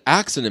was an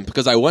accident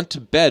because I went to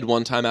bed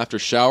one time after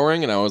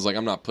showering, and I was like,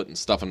 "I'm not putting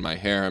stuff in my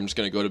hair. I'm just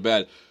gonna go to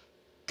bed."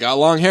 Got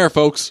long hair,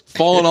 folks,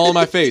 falling all in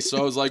my face. So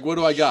I was like, "What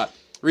do I got?"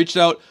 Reached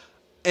out,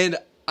 and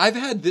I've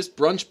had this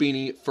brunch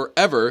beanie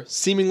forever.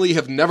 Seemingly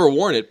have never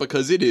worn it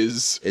because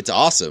it's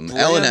awesome. brand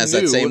Ellen has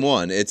that new. same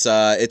one. It's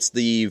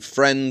the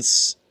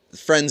Friends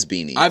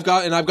beanie. I've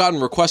gotten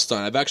requests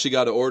on it. I've actually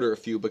got to order a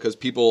few because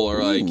people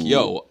are like,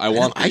 "Yo, I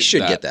want." I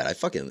should that. get that.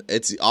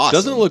 It's awesome.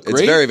 Doesn't it look It's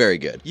great? very, very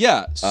good.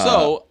 Yeah.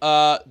 So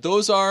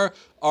those are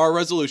our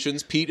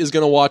resolutions. Pete is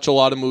going to watch a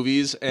lot of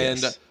movies,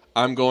 and Yes.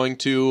 I'm going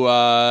to.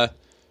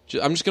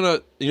 I'm just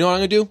gonna. You know what I'm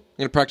gonna do? I'm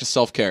gonna practice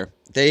self-care.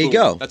 There you Boom.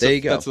 go. That's There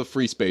you go. That's the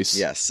free space.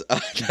 Yes,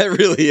 that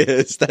really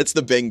is. That's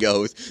the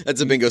bingo.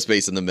 That's a bingo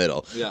space in the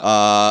middle.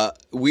 Yeah.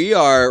 We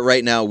are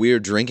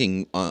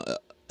drinking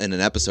in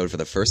an episode for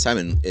the first time,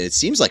 and it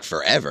seems like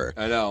forever.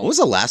 I know. When was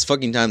the last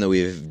fucking time that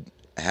we've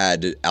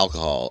had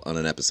alcohol on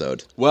an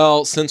episode?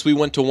 Well, since we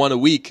went to one a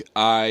week,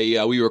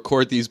 we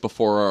record these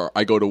before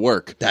I go to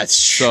work. That's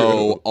So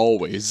true.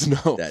 always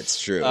no. That's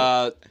true.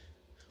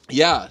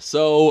 Yeah.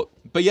 So,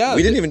 but yeah,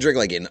 we didn't even drink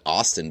like in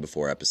Austin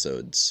before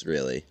episodes,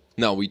 really.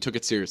 No, we took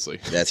it seriously.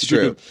 That's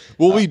true.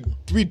 Well, we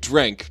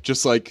drank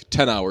just like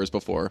 10 hours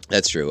before.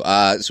 That's true.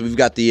 So we've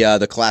got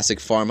the classic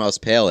Farmhouse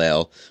Pale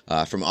Ale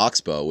from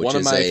Oxbow, which One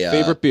of is my a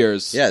favorite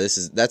beers. Yeah, this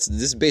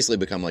has basically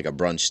become like a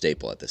brunch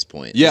staple at this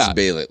point. Yeah. This is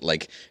basically,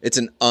 like it's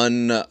an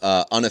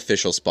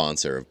unofficial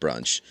sponsor of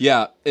brunch.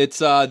 Yeah, it's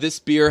this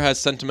beer has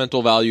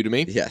sentimental value to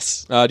me.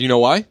 Yes, Do you know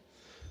why?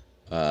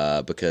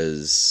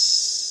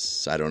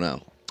 because I don't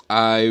know.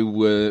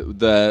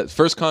 The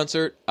first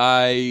concert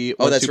I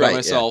went that's to by right,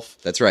 myself.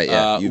 yeah. That's right,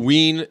 yeah.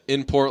 Ween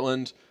in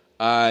Portland.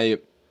 I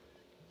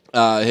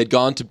Had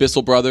gone to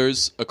Bissell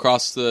Brothers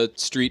across the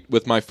street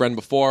with my friend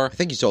before. I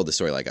think you told the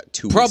story like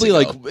 2 Probably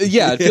weeks ago.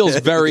 it feels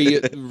very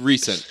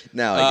recent.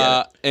 Now I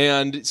get it.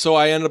 And so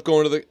I ended up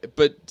going to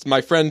but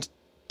my friend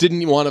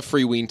didn't want a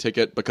free Ween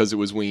ticket because it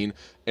was Ween.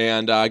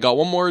 And I got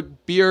one more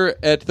beer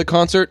at the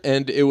concert,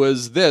 and it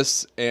was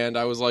this. And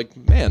I was like,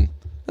 man,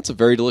 that's a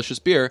very delicious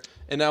beer.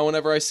 And now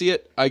whenever I see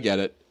it, I get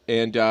it.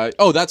 And,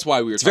 that's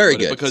why we were talking very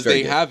about it, good. because It's very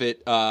they good. have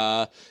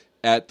it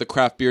at the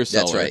craft beer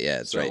cellar. That's right. Yeah,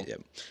 that's right.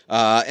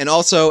 Yeah. And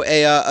also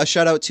a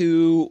shout out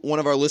to one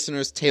of our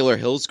listeners, Taylor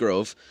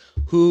Hillsgrove,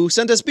 who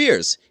sent us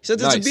beers. He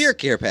sent us a Nice. beer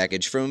care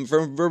package from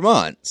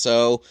Vermont.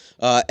 So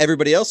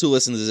everybody else who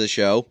listens to this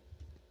show,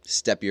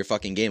 step your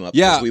fucking game up.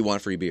 Yeah. Because we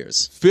want free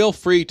beers. Feel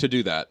free to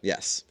do that.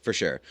 Yes, for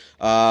sure.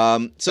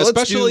 So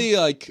Especially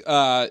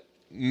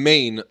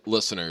Maine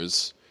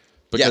listeners,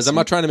 because Yes. I'm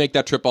not trying to make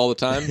that trip all the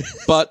time.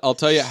 But I'll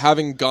tell you,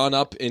 having gone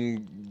up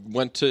and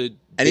went to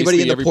Anybody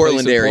basically in the every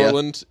Portland place in area.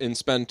 Portland and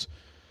spent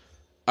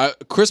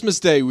Christmas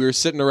Day, we were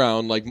sitting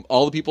around, like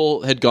all the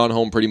people had gone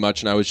home pretty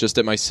much, and I was just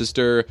at my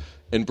sister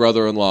and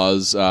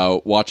brother-in-law's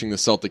watching the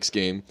Celtics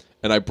game,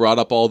 and I brought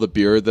up all the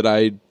beer that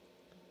I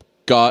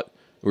got.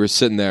 We were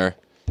sitting there,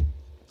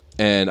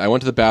 and I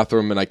went to the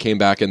bathroom, and I came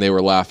back, and they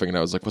were laughing, and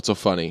I was like, "What's so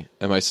funny?"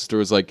 And my sister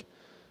was like,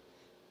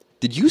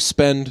 "Did you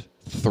spend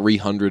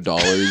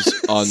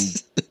 $300 on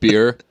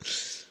beer?"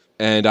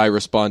 And I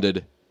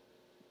responded,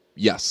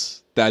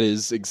 "Yes, that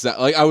is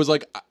exactly." Like I was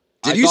like,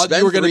 Did I you thought spend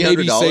you were going to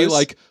maybe say $300?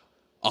 like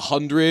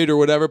 100 or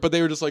whatever, but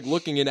they were just like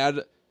looking and add.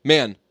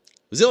 Man,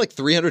 Was it like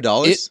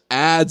 $300? it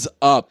adds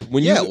up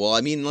when Yeah, you. well,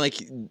 I mean, like,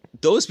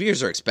 those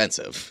beers are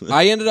expensive.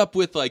 I ended up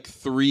with like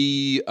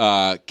 3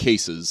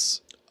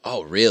 cases.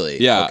 Oh,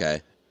 really? Yeah.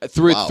 Okay.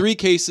 Three Wow.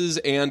 cases,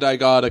 and I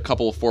got a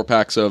couple of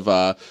 4-packs of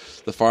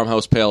the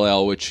Farmhouse Pale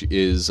Ale, which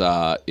is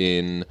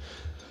in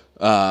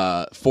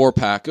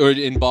 4-pack or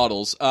in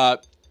bottles.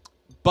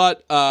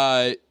 But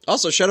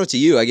Also, shout out to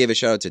you. I gave a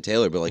shout out to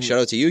Taylor, but like, shout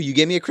out to you. You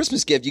gave me a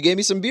Christmas gift. You gave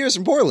me some beers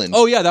from Portland.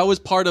 oh yeah, that was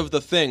part of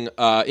the thing.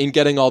 In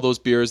getting all those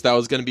beers, that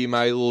was going to be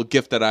my little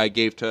gift that I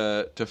gave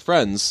to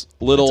friends.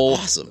 Little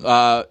That's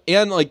awesome.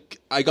 and like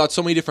I got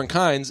so many different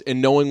kinds,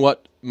 and knowing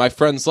what my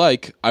friends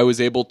like, I was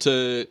able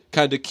to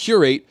kind of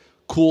curate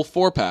cool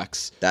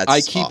 4-packs. That's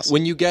I keep awesome.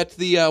 when you get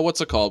the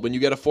what's it called? When you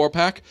get a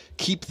 4-pack,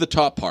 keep the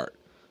top part.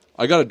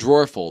 I got a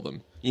drawer full of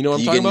them. You know what I'm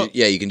you talking can, about?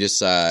 yeah, you can just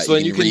So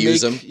then you can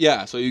reuse make, them.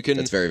 yeah. So you can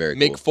That's very, very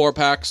make cool.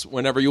 4-packs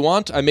whenever you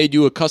want. I made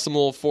you a custom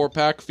little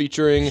 4-pack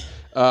featuring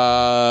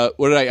what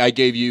did I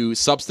gave you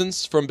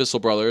Substance from Bissell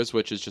Brothers,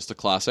 which is just a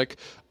classic.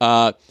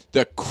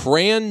 The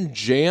Cran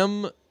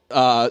Jam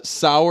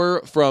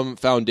sour from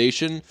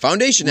Foundation.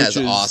 Foundation has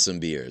Which is- awesome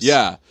beers.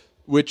 Yeah,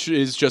 which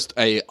is just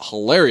a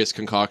hilarious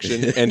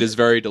concoction and is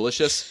very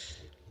delicious.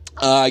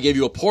 I gave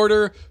you a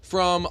porter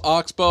from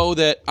Oxbow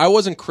that I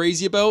wasn't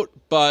crazy about,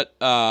 but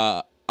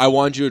I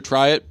wanted you to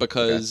try it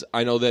because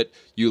I know that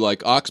you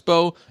like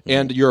Oxbow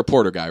and you're a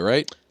porter guy,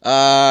 right?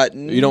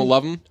 You don't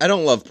love them? I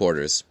don't love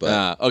porters,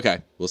 but Okay.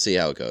 we'll see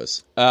how it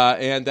goes.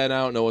 And then I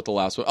don't know what the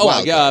last one. Oh,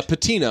 Wild card.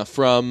 Patina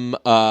from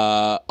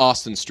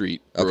Austin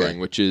Street Brewing, Okay.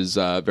 which is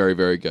very,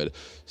 very good.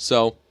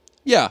 So,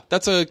 yeah,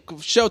 that's a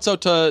shouts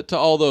out to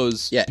all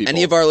those Yeah, people.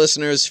 any of our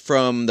listeners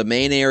from the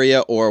Maine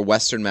area or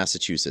Western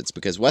Massachusetts,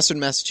 because Western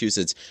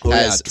Massachusetts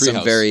has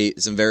Treehouse.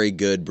 some very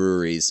good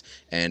breweries,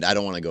 and I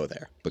don't want to go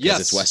there because Yes.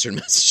 it's Western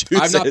Massachusetts.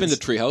 I've not been to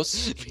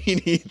Treehouse.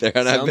 Me neither.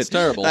 And Sounds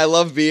terrible. I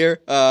love beer,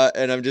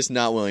 and I'm just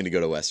not willing to go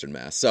to Western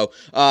Mass. So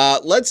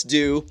let's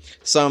do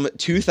some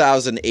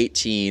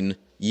 2018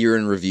 Year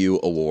in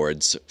Review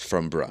awards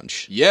from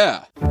Brunch.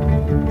 Yeah.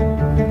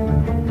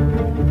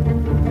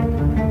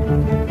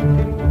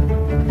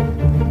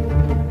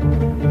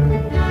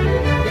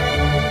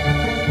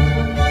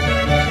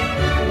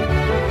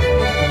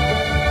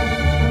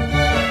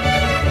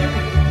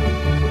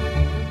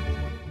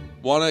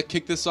 Want to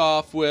kick this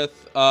off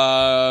with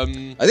I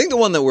think the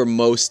one that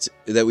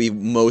we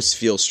most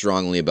feel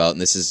strongly about,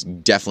 and this is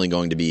definitely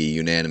going to be a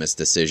unanimous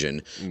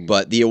decision,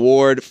 but the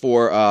award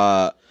for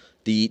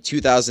the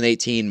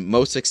 2018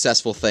 most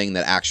successful thing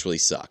that actually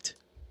sucked.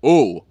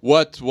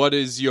 what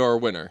is your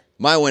winner?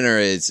 My winner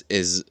is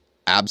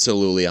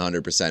absolutely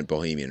 100%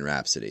 Bohemian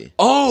Rhapsody.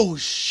 Oh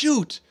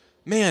shoot,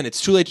 man!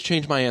 It's too late to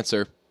change my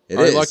answer. It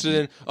Already is. locked it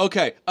in.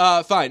 Okay,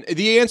 fine.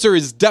 The answer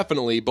is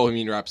definitely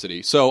Bohemian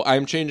Rhapsody. So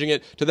I'm changing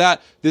it to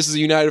that. This is a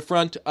united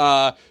front.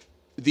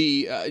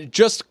 The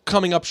just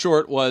coming up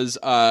short was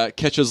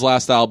Kesha's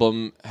last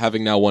album,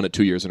 having now won it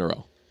 2 years in a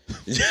row.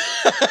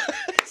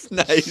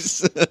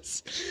 Nice.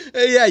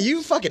 Yeah,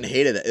 you fucking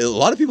hated it. A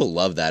lot of people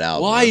love that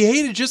album. Well, I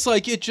hate it.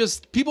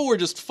 Just people were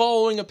just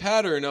following a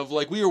pattern of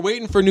like we were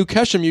waiting for new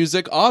Kesha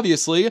music,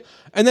 obviously,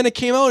 and then it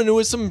came out and it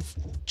was some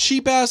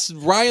cheap ass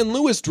Ryan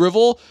Lewis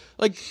drivel.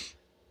 Like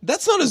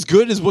that's not as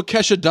good as what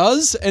Kesha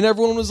does. And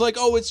everyone was like,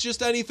 "Oh, it's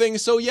just anything."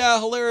 So yeah,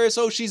 hilarious.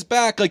 Oh, she's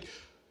back. Like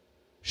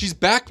she's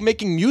back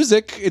making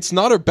music. It's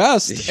not her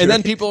best. And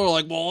then people are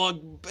like, well,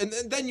 and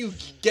then you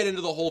get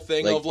into the whole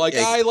thing of like,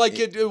 I like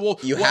it. Well,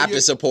 you have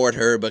to support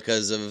her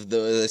because of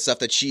the stuff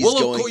that she's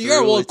going through.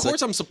 Yeah, well, of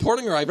course I'm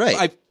supporting her.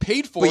 I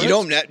paid for it. But you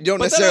don't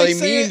necessarily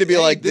mean to be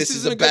like, this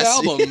is the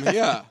best album.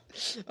 Yeah.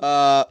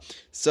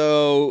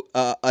 So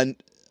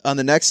on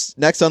the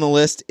next on the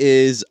list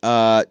is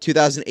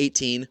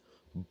 2018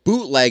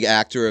 Bootleg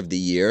Actor of the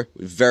Year.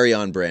 Very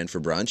on brand for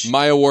Brunch.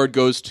 My award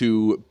goes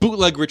to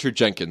Bootleg Richard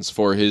Jenkins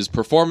for his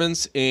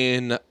performance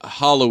in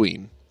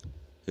Halloween.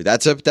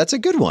 That's a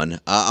good one.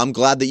 I'm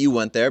glad that you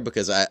went there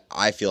because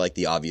I feel like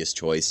the obvious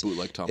choice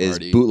Bootleg Tom is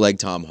Hardy. Bootleg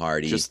Tom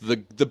Hardy. Just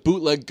the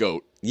bootleg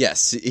goat.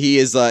 Yes, he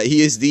is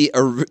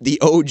the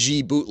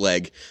OG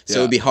bootleg. So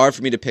it'd be hard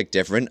for me to pick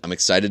different. I'm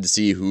excited to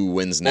see who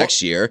wins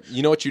next year.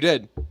 You know what you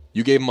did?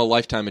 You gave him a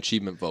lifetime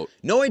achievement vote.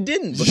 No, I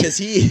didn't because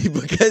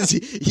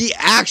he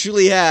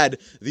actually had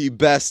the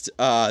best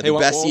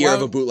year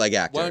of a bootleg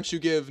actor. Why don't you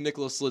give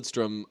Nicholas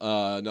Lidstrom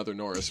another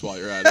Norris while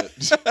you're at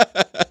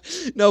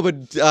it? No,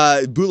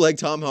 but bootleg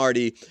Tom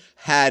Hardy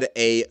had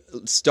a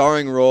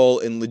starring role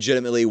in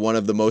legitimately one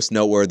of the most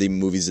noteworthy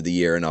movies of the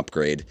year, an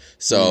Upgrade.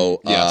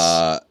 So,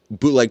 yes.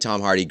 Bootleg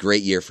Tom Hardy,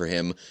 great year for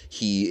him.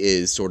 He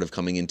is sort of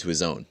coming into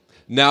his own.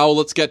 Now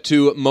let's get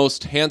to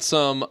most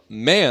handsome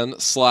man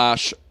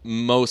 /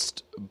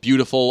 most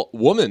beautiful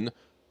woman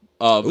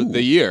of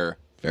the year.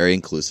 Very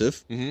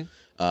inclusive. Mm-hmm.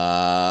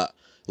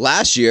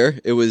 Last year,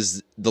 it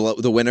was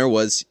the winner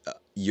was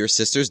your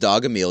sister's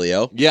dog,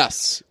 Emilio.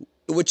 Yes.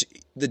 Which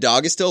the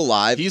dog is still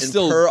alive. He's and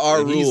still per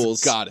our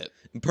rules. He's got it.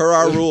 Per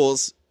our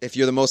rules, if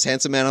you're the most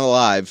handsome man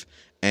alive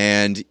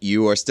and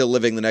you are still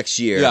living the next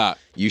year,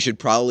 you should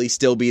probably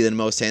still be the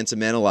most handsome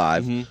man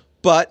alive. Mm-hmm.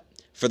 But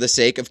for the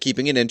sake of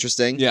keeping it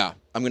interesting,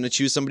 I'm going to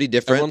choose somebody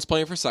different. Everyone's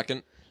playing for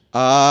second.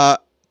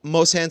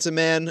 Most handsome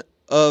man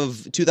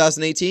of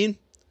 2018,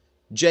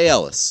 Jay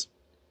Ellis.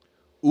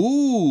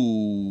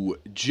 Ooh,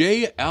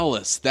 Jay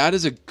Ellis. That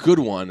is a good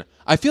one.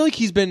 I feel like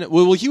he's been...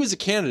 Well, he was a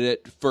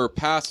candidate for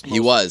past... He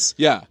was.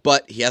 Yeah.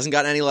 But he hasn't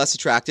gotten any less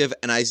attractive,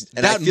 and I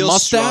feel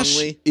mustache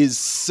strongly... is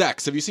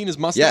sex. Have you seen his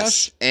mustache?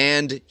 Yes,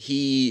 and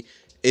he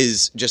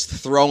is just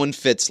throwing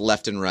fits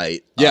left and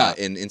right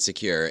in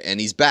Insecure, and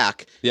he's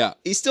back. Yeah.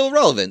 He's still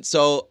relevant,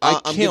 so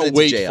I'm can't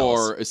wait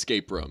for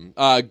Escape Room.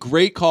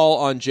 Great call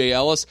on Jay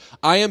Ellis.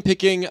 I am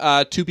picking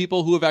two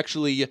people who have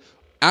actually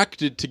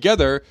acted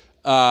together...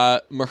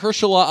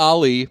 Mahershala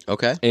Ali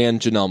and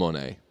Janelle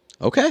Monáe.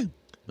 Okay.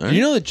 Right. Do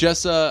you know that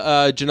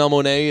Janelle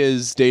Monáe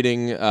is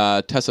dating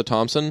Tessa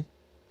Thompson?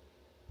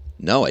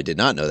 No, I did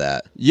not know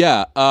that.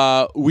 Yeah.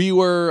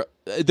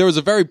 There was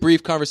a very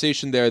brief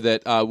conversation there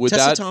that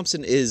Tessa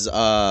Thompson is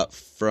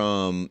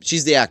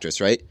she's the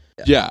actress, right?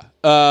 Yeah.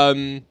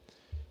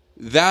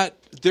 That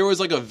there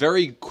was like a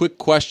very quick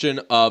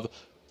question of,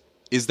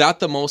 is that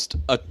the most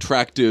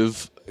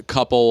attractive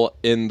couple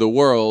in the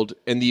world?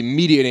 And the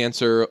immediate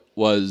answer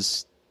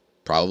was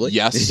probably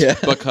yes,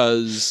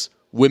 because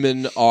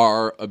women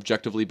are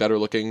objectively better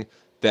looking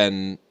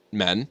than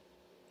men.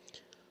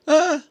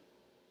 I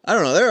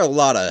don't know. There are a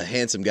lot of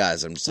handsome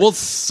guys. I'm just like, well,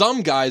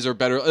 some guys are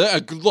better.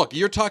 Look,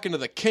 you're talking to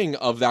the king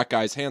of that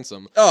guy's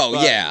handsome.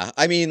 Oh, yeah.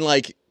 I mean,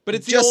 like... But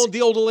it's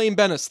the old Elaine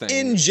Bennis thing.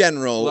 In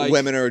general, like,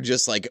 women are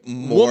just like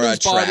more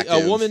attractive.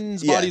 A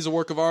woman's body is a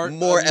work of art.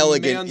 More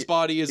elegant. A man's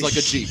body is like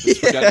a Jeep. It's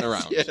for getting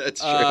around. Yeah,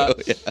 that's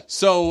true.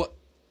 So,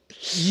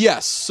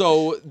 yes.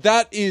 So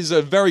that is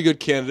a very good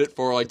candidate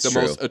for like the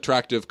most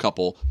attractive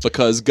couple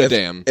because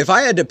goddamn. If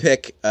I had to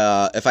pick,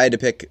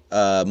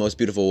 most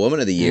beautiful woman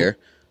of the year,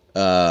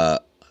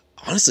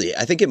 honestly,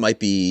 I think it might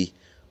be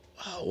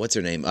what's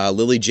her name,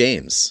 Lily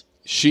James.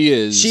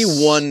 She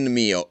won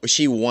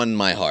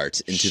my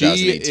heart in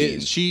 2018.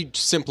 She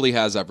simply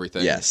has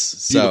everything.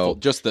 Yes. Beautiful. So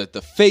just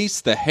the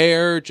face, the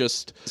hair,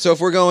 just. So if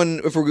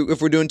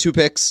we're doing two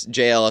picks,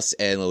 Jay Ellis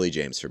and Lily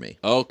James for me.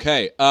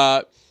 Okay.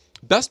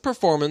 Best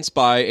performance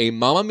by a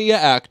Mamma Mia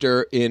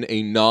actor in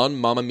a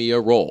non-Mamma Mia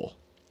role.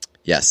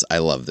 Yes, I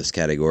love this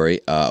category.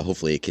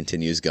 Hopefully it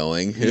continues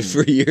going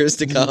for years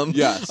to come.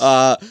 Yes.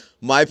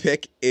 My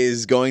pick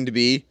is going to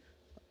be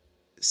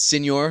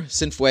Senor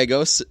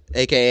Cienfuegos,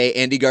 a.k.a.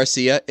 Andy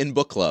Garcia, in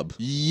Book Club.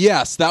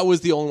 Yes, that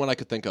was the only one I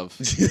could think of.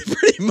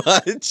 Pretty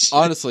much.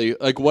 Honestly,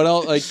 like what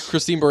else? Like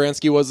Christine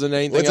Baranski wasn't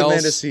anything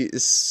else. What's Amanda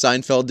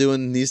Seinfeld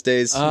doing these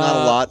days? Not a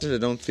lot, I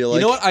don't feel like.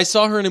 You know what? I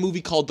saw her in a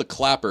movie called The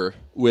Clapper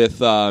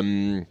with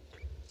Ed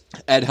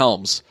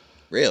Helms.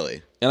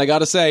 Really? And I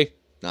gotta say...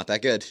 Not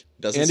that good.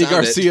 Andy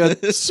Garcia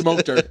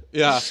smoked her.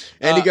 Yeah.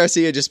 Andy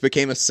Garcia just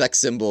became a sex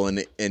symbol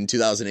in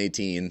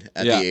 2018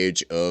 at the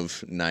age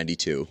of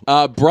 92.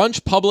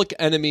 Brunch Public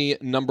Enemy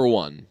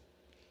 #1.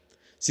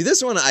 See,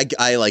 this one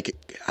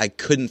I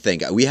couldn't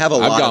think. We have a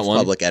lot of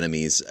public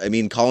enemies. I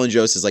mean, Colin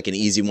Jost is like an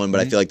easy one, but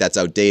I feel like that's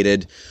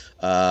outdated.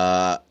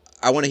 I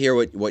want to hear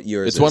what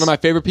yours is. It's one of my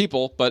favorite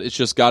people, but it's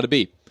just got to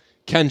be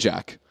Ken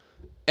Jack.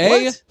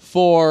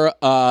 For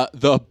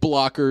the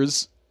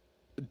Blockers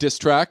diss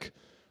track.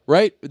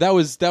 Right? That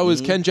was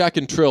Ken Jack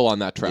and Trill on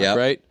that track,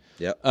 right?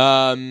 Yep.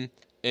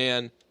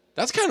 And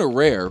That's kind of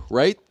rare,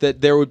 right?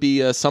 That there would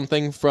be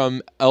something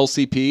from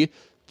LCP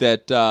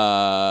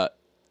that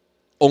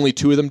only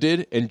 2 of them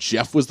did, and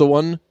Jeff was the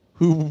one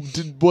who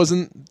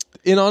wasn't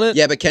in on it.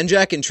 Yeah, but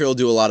Kenjack and Trill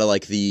do a lot of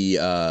like the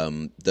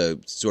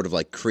sort of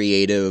like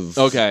creative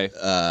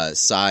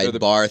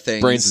sidebar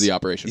things. Brains of the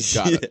operation.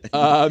 Got it.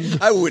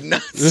 I would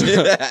not say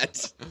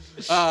that.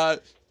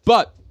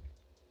 But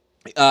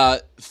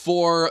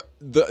for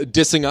the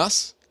dissing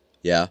us,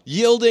 Yeah.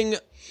 yielding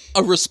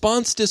a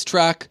response diss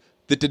track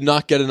that did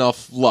not get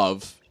enough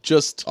love.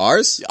 Just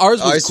Ours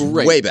was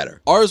great. Way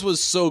better. Ours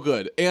was so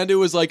good, and it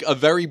was like a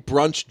very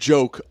brunch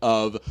joke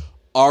of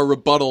our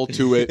rebuttal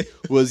to it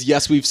was,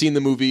 yes, we've seen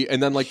the movie,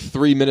 and then like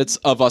 3 minutes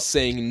of us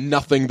saying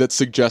nothing that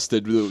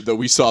suggested that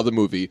we saw the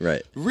movie.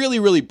 Right. Really,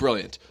 really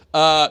brilliant.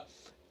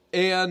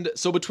 And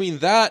so between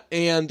that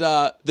and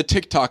the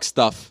TikTok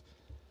stuff,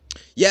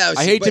 Yeah.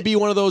 I hate to be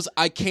one of those,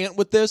 I can't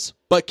with this,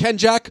 but Ken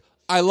Jack,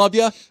 I love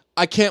you.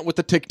 I can't with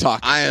the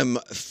TikTok. I am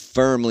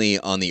firmly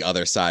on the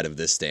other side of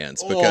this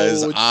stance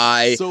because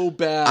it's so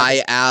bad.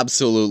 I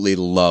absolutely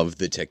love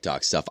the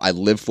TikTok stuff. I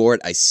live for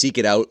it. I seek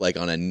it out like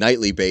on a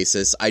nightly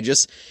basis.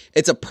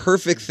 It's a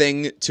perfect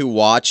thing to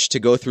watch, to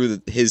go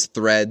through his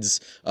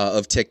threads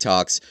of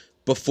TikToks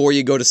before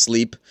you go to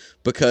sleep,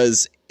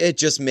 because it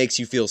just makes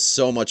you feel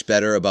so much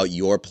better about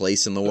your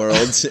place in the world.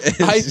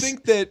 I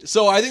think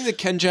that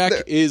Ken Jack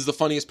is the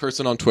funniest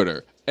person on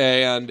Twitter,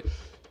 and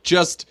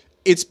just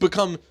it's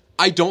become.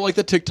 I don't like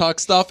the TikTok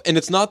stuff, and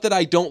it's not that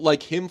I don't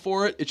like him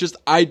for it. It's just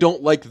I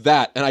don't like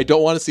that, and I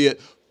don't want to see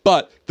it.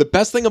 But the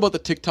best thing about the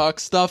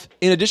TikTok stuff,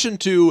 in addition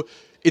to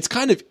it's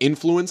kind of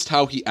influenced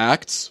how he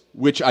acts,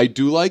 which I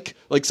do like.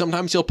 Like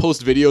sometimes he'll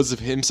post videos of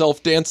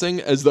himself dancing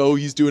as though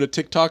he's doing a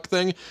TikTok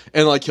thing,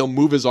 and like he'll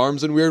move his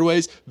arms in weird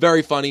ways.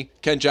 Very funny.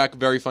 Ken Jack,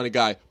 very funny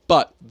guy.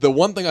 But the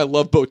one thing I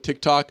love about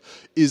TikTok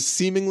is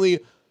seemingly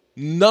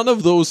none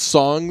of those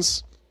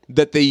songs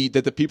that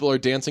the people are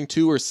dancing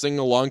to or singing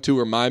along to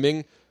or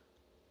miming.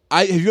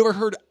 Have you ever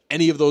heard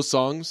any of those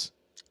songs?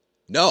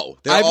 No.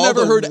 I've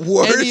never heard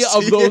worst. any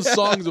of those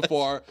songs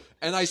before,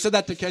 and I said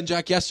that to Ken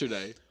Jack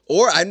yesterday.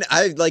 Or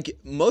I like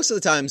most of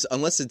the times,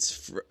 unless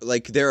it's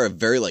like there are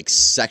very like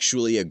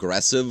sexually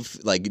aggressive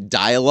like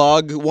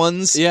dialogue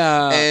ones.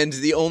 Yeah. And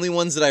the only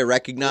ones that I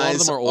recognize A lot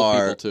of them are old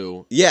people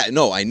too. Yeah,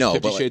 no, I know.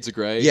 50 but, Shades of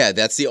Grey. Yeah,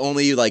 that's the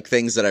only like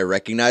things that I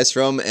recognize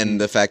from,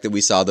 and the fact that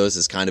we saw those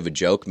as kind of a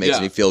joke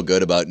makes me feel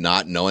good about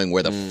not knowing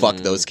where the fuck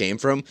those came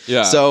from.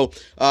 Yeah. So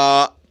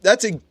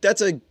that's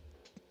a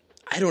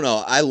I don't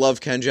know. I love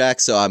Ken Jack,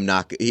 so I'm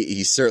not.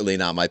 He's certainly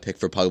not my pick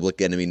for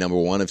Public Enemy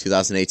 #1 of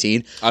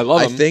 2018. I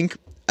love him.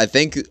 I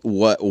think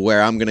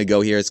where I'm going to go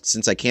here is,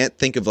 since I can't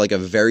think of like a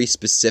very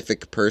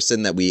specific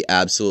person that we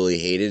absolutely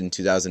hated in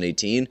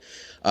 2018,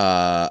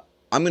 I'm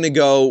going to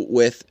go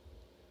with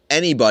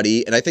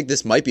anybody, and I think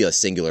this might be a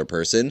singular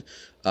person,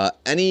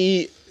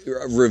 any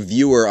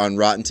reviewer on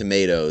Rotten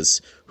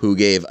Tomatoes who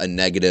gave a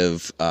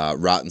negative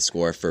Rotten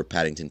score for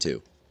Paddington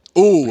 2.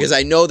 Ooh. Because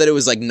I know that it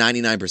was like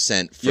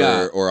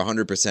 99% or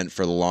 100%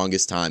 for the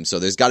longest time, so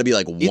there's got to be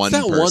like one person.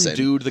 It's that one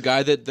dude, the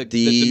guy that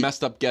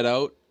messed up Get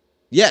Out.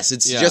 Yes,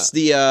 it's just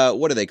the,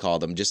 what do they call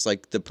them? Just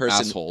like the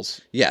person... Assholes.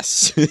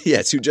 Yes,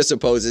 yes, who just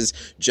opposes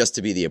just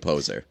to be the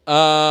opposer.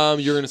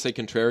 You're going to say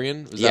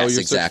contrarian? Is that what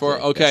you're searching for?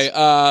 Okay,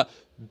 yes.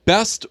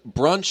 Best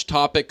brunch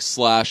topic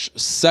 /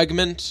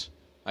 segment.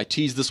 I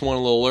teased this one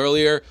a little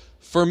earlier.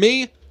 For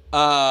me,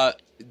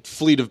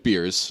 Fleet of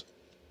Beers.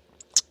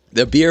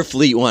 The Beer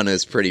Fleet one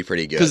is pretty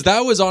good. Because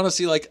that was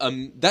honestly like,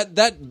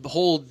 that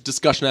whole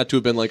discussion had to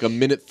have been like a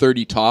minute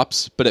 30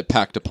 tops, but it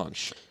packed a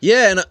punch.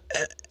 Yeah, and...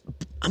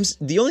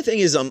 the only thing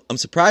is, I'm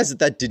surprised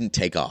that didn't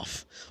take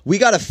off. We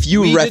got a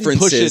few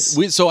references. Didn't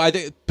push it. So I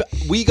think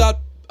we got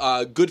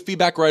good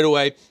feedback right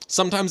away.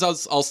 Sometimes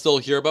I'll still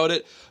hear about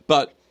it,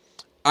 but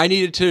I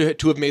needed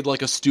to have made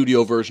like a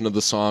studio version of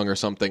the song or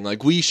something.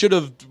 Like we should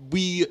have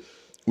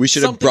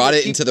brought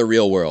it into the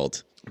real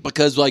world,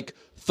 because like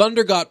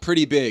Thunder got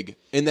pretty big,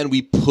 and then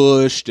we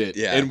pushed it,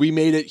 and we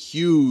made it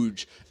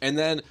huge, and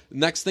then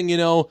next thing you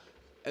know,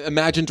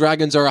 Imagine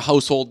Dragons are a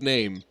household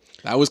name.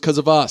 That was because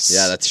of us.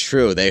 Yeah, that's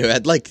true. They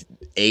had like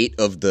 8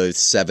 of the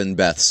 7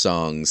 Beth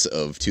songs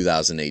of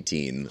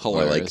 2018. Hilarious.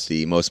 Or like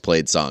the most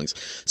played songs.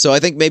 So I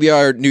think maybe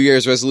our New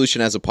Year's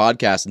resolution as a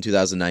podcast in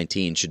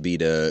 2019 should be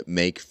to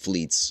make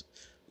Fleets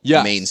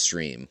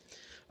mainstream.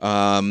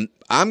 I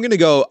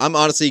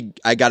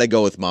got to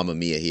go with Mamma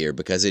Mia here,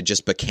 because it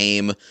just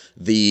became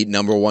the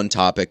 #1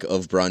 topic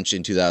of brunch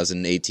in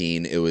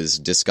 2018. It was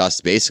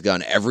discussed basically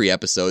on every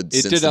episode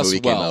since the movie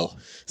came out.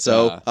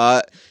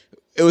 So,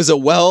 it was a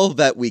well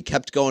that we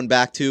kept going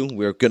back to.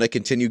 We're going to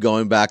continue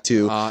going back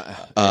to.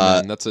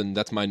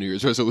 That's my New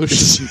Year's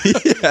resolution.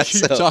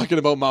 Keep talking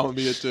about Mamma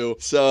Mia too.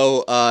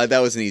 So that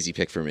was an easy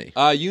pick for me.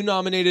 You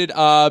nominated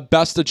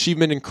Best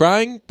Achievement in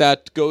Crying.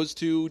 That goes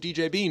to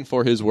DJ Bean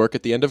for his work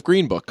at the end of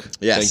Green Book.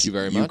 Yes, thank you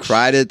very much. You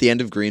cried at the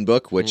end of Green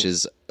Book, which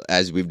is,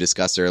 as we've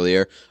discussed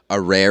earlier, a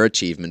rare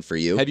achievement for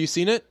you. Have you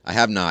seen it? I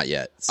have not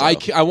yet. So.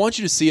 I want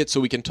you to see it so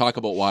we can talk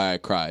about why I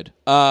cried.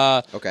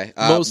 Okay.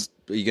 Are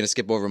you going to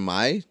skip over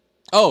my...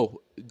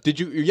 Oh, Did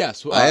you?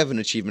 Yes. I have an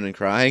achievement in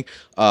crying.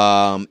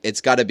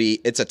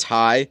 It's a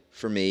tie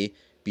for me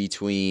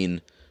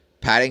between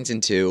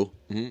Paddington 2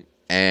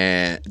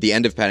 and the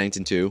end of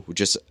Paddington 2,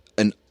 which is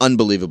an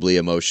unbelievably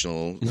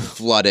emotional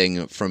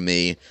flooding from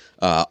me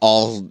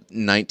all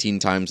 19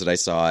 times that I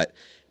saw it.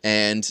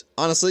 And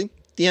honestly,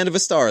 the end of A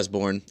Star Is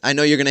Born. I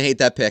know you're going to hate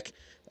that pick.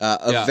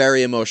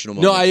 Very emotional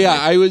moment. No,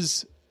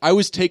 I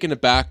was taken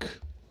aback.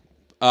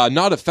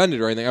 Not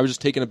offended or anything. I was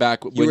just taken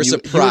aback when were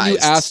surprised. When you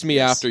asked me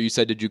after, you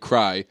said, "Did you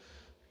cry?"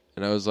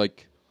 And I was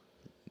like,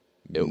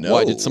 No.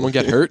 "Why? Did someone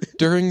get hurt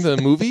during the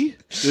movie?"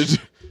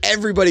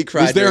 Everybody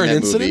cried Was there during an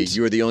that incident? movie.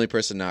 You were the only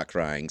person not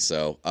crying.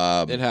 So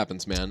It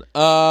happens, man.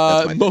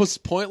 my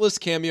Most pointless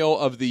cameo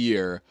of the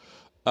year.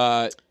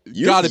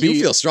 you Gotta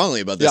be. feel strongly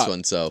about this Yeah.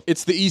 one. So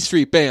It's the E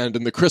Street Band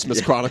in the Christmas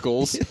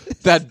Chronicles,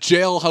 that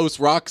jailhouse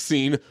rock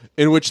scene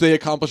in which they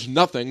accomplish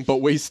nothing but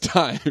waste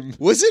time.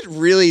 was it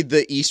really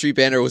the E Street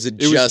Band, or was it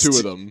was just two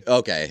of them.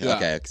 Okay, Yeah.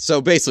 okay. So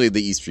basically,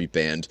 the E Street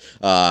Band.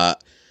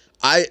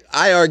 I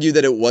argue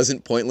that it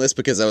wasn't pointless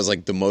because that was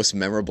like the most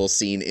memorable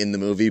scene in the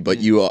movie, but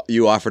you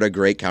offered a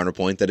great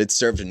counterpoint that it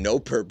served no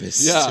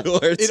purpose. Yeah,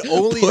 towards it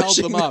only held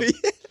pushing them up.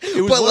 the-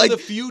 It was But, one like, of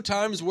the few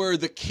times where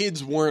the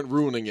kids weren't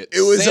ruining it.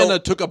 It was Santa a-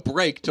 took a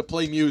break to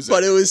play music.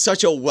 But it was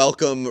such a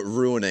welcome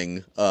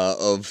ruining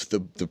of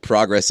the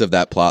progress of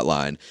that plot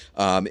line.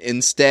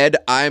 Instead,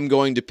 I'm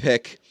going to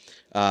pick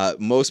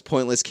most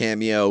pointless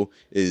cameo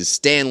is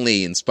Stan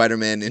Lee in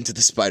Spider-Man Into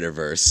the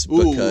Spider-Verse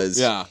because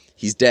yeah.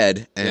 he's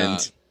dead and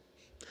Yeah.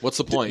 What's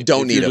the point?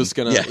 don't If need you're him. Just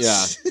gonna,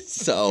 Yes.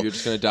 So you're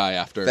just gonna die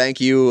after. thank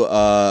you.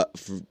 A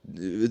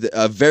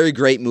very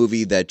great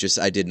movie that just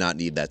I did not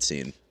need that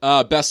scene.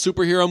 Best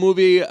superhero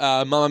movie,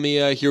 Mamma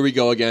Mia, Here We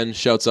Go Again,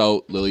 shouts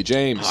out Lily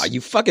James.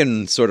 You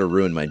fucking sort of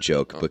ruined my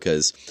joke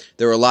because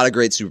there were a lot of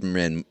great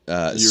Superman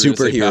gonna say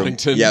superhero.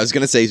 Paddington? Yeah, I was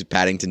gonna say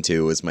Paddington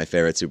 2 was my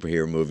favorite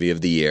superhero movie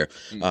of the year.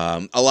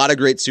 A lot of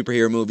great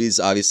superhero movies.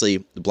 Obviously,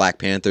 Black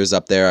Panther's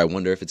up there. I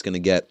wonder if it's gonna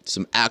get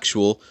some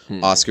actual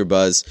Oscar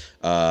buzz.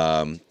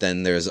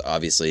 Then there's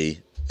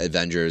obviously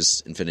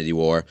Avengers: Infinity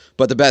War,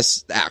 but the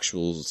best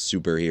actual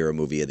superhero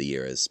movie of the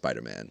year is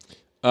Spider-Man.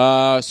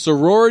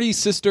 Sorority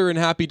Sister and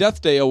Happy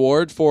Death Day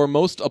Award for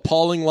most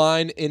appalling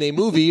line in a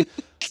movie.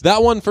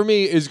 That one for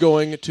me is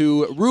going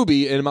to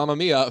Ruby in Mamma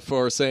Mia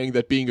for saying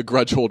that being a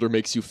grudge holder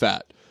makes you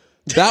fat.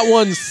 That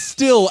one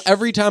still,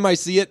 every time I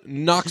see it,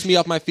 knocks me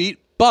off my feet.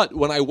 But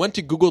when I went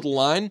to Google the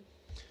line,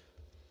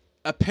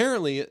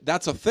 apparently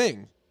that's a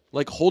thing.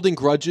 Like holding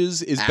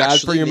grudges is bad for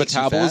Actually your makes you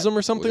metabolism fat?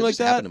 or something What like just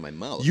that. happened to my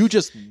mouth? You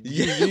just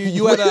you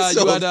had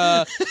Whistled.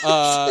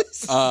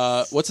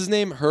 what's his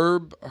name?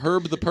 Herb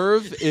the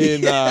Perv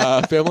in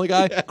Family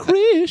Guy.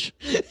 Krish.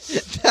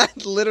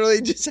 That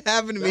literally just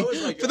happened to me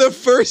was like for the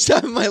first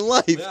time in my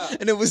life, Yeah.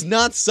 and it was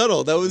not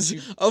subtle. That was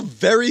a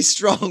very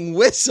strong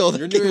whistle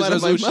Your that New came Year's out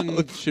of my resolution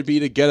mouth. should be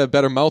to get a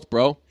better mouth,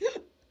 bro.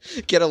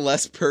 Get a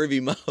less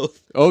pervy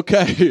mouth.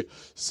 Okay,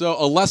 so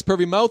a less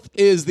pervy mouth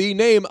is the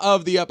name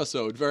of the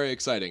episode. Very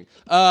exciting.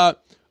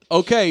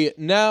 Okay,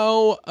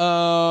 now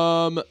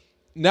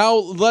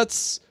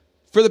let's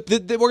we're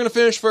gonna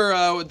finish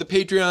for the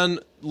Patreon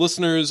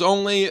listeners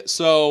only.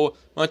 So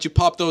why don't you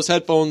pop those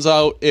headphones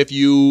out if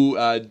you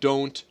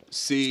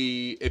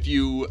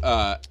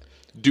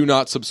do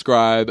not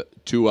subscribe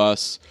to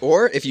us.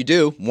 Or if you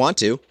do want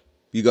to,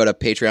 you go to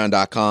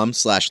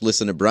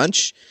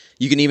patreon.com/listentobrunch.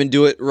 You can even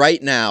do it right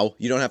now.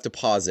 You don't have to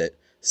pause it.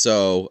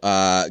 So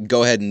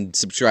go ahead and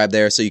subscribe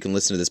there so you can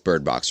listen to this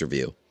Bird Box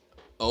review.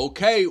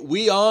 Okay,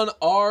 we on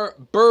our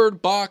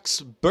Bird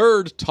Box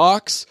Bird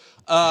Talks.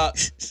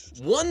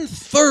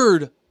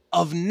 1/3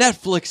 of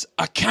Netflix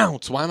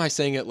accounts. Why am I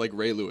saying it like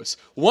Ray Lewis?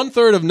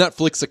 1/3 of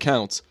Netflix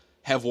accounts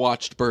have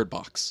watched Bird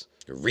Box.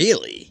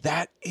 Really?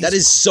 That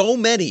is so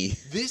many.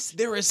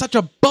 There is such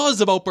a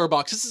buzz about Bird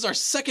Box. This is our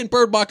second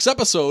Bird Box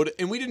episode,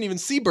 and we didn't even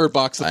see Bird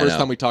Box the first know.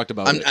 time we talked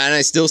about it. And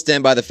I still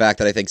stand by the fact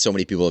that I think so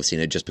many people have seen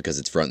it just because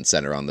it's front and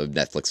center on the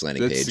Netflix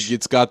landing page.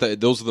 It's got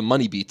those are the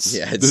money beats.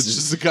 Yeah, it's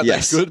just got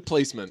yes. that good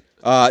placement.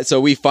 So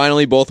we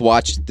finally both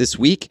watched this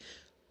week.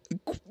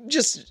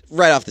 Just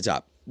right off the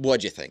top,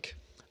 what'd you think?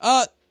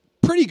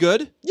 Pretty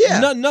good. Yeah,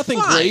 nothing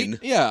fine.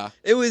 great. Yeah,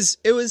 It was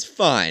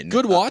fine.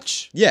 good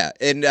watch. Yeah,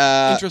 and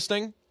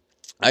Interesting.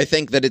 I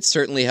think that it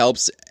certainly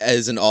helps,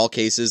 as in all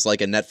cases,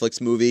 like a Netflix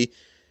movie.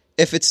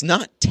 If it's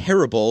not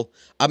terrible,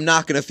 I'm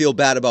not going to feel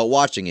bad about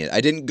watching it.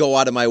 I didn't go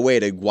out of my way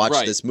to watch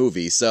Right. this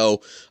movie.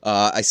 So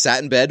I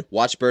sat in bed,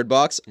 watched Bird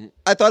Box.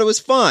 I thought it was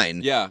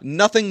fine. Yeah.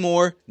 Nothing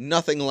more,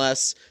 nothing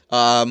less.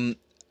 I've seen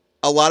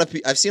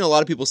a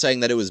lot of people saying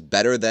that it was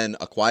better than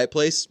A Quiet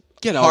Place.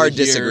 Get out Hard of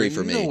here. disagree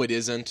for me. No, it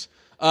isn't.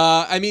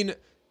 I mean,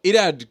 it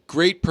had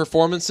great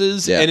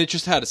performances, Yeah. and it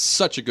just had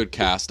such a good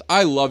cast.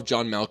 I love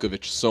John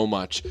Malkovich so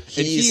much.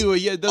 He's and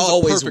he does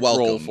always a perfect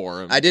welcome. role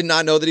for him. I did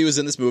not know that he was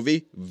in this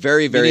movie.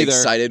 Very, very neither.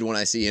 excited when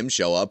I see him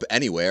show up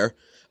anywhere.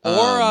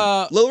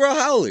 Or, Lil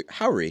Rel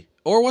Howery.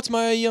 or what's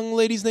my young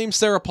lady's name?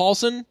 Sarah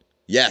Paulson?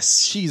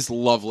 Yes. She's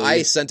lovely.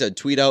 I sent a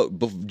tweet out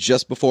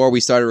just before we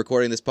started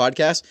recording this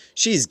podcast.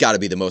 She's got to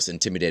be the most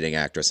intimidating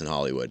actress in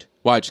Hollywood.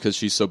 Why? Just because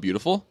she's so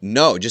beautiful?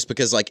 No, just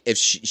because like if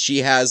she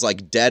has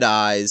like dead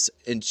eyes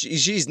and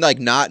she's like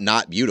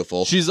not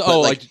beautiful. She's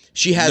like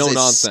she has no a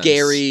nonsense.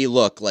 scary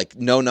look, like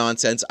no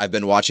nonsense. I've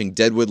been watching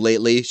Deadwood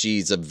lately.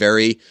 She's a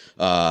very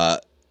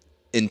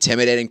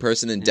intimidating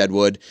person in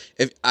Deadwood.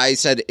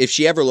 If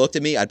she ever looked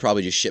at me, I'd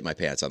probably just shit my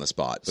pants on the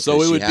spot.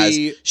 So it would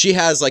be she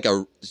has like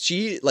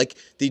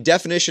the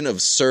definition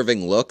of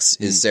serving looks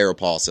is Sarah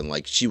Paulson.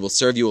 Like she will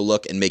serve you a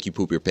look and make you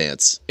poop your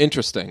pants.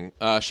 interesting.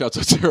 Shouts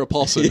out Sarah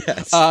Paulson.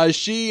 Yes.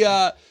 She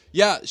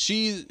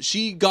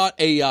got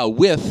a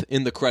with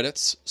in the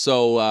credits.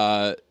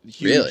 So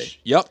huge, Really?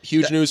 Yep,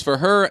 huge news for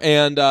her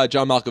and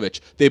John Malkovich.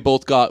 They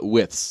both got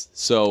withs.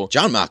 So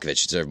John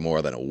Malkovich deserved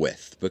more than a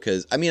with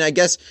because I mean I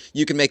guess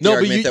you can make the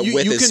argument that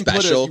with is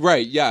special.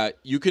 Right? Yeah,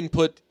 you can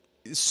put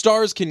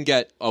stars can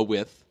get a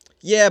with.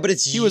 Yeah, but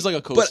he was like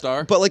a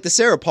co-star. But like the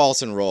Sarah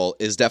Paulson role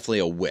is definitely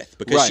a with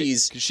because Right,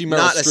 she's Meryl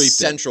not a Streeped it.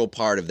 central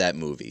part of that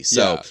movie.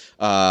 So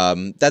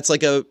that's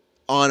like a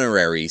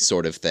honorary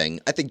sort of thing.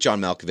 I think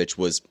John Malkovich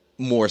was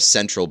more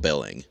central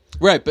billing.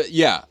 Right, but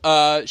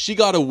yeah, she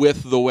got a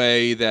with the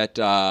way that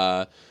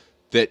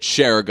that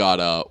Cher got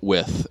a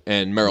with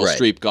and Meryl Right.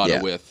 Streep got Yeah,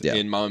 a with yeah.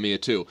 in Mamma Mia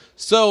 2.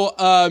 So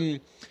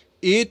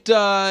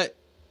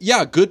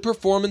good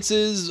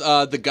performances.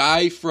 The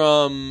guy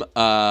from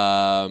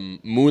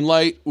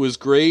Moonlight was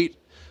great.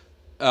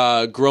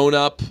 Grown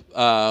up.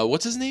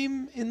 What's his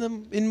name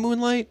in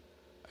Moonlight?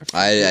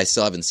 I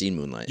still haven't seen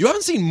Moonlight. You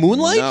haven't seen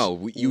Moonlight?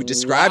 No, you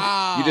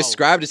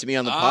described it to me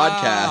on the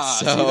podcast.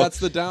 So see, that's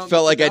the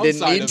felt like I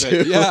didn't downside need of to.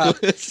 it. Yeah,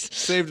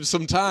 saved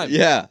some time.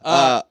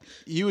 Yeah.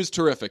 He was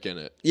terrific in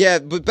it. Yeah,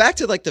 but back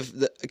to like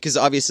because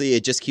obviously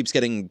it just keeps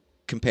getting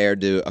compared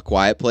to A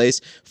Quiet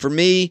Place. For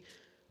me,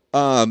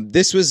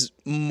 this was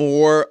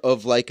more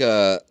of like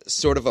a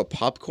sort of a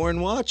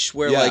popcorn watch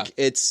where Yeah. like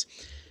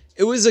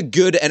it was a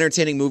good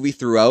entertaining movie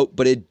throughout,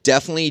 but it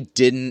definitely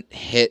didn't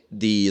hit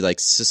the like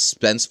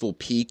suspenseful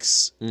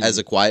peaks as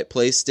A Quiet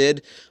Place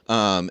did.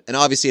 And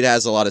obviously it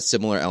has a lot of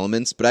similar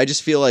elements, but I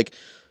just feel like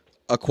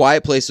A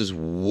Quiet Place was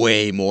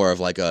way more of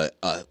like a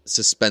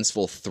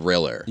suspenseful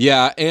thriller.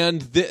 Yeah,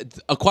 and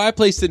A Quiet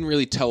Place didn't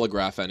really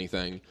telegraph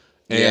anything,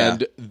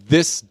 and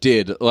this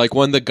did. Like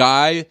when the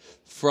guy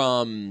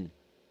from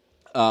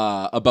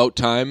About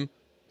Time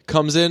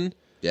comes in,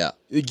 Yeah.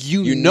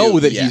 you know knew,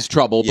 that yeah. he's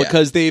trouble Yeah.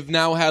 because they've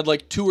now had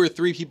like 2 or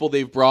 3 people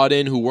they've brought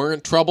in who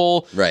weren't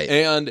trouble, Right.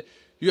 And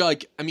you're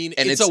like, I mean,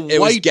 And it's a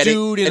white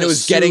dude in and it a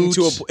was suit.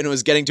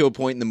 getting to a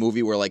point in the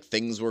movie where like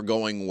things were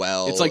going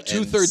well. It's like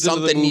and 2/3 into the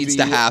something needs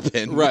to movie.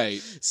 happen,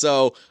 Right.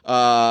 So,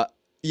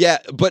 yeah,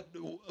 but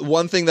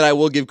one thing that I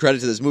will give credit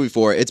to this movie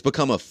for, it's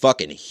become a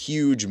fucking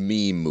huge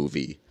meme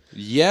movie.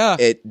 Yeah,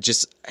 It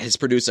just has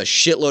produced a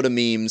shitload of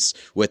memes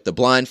with the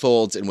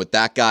blindfolds and with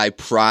that guy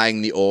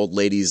prying the old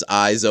lady's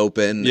eyes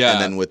open, Yeah.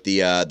 and then with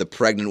the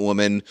pregnant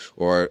woman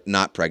or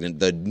not pregnant,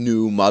 the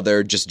new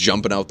mother just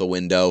jumping out the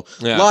window.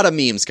 Yeah. A lot of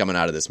memes coming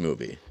out of this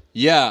movie.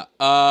 yeah.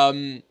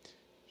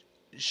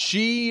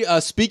 She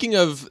speaking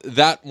of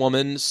that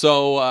woman,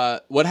 so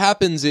what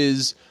happens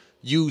is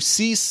you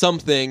see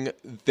something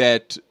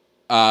that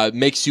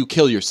makes you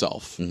kill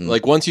yourself. Mm-hmm.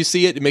 Like once you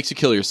see it, it makes you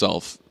kill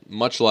yourself.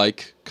 Much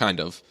like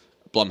kind of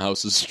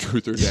Blumhouse's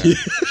Truth or Dare.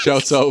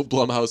 Shouts out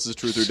Blumhouse's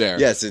Truth or Dare.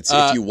 Yes, it's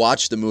if you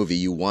watch the movie,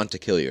 you want to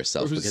kill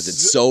yourself because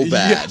it's so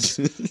bad. Yes.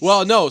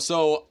 Well, no.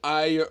 So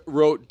I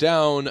wrote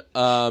down.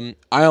 I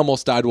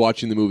almost died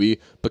watching the movie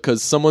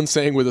because someone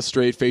saying with a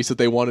straight face that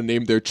they want to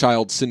name their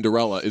child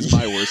Cinderella is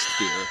my worst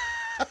fear.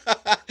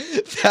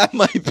 That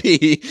might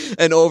be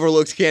an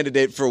overlooked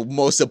candidate for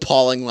most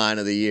appalling line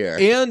of the year.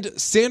 And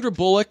Sandra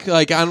Bullock,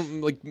 like I don't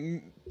like.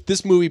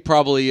 This movie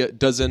probably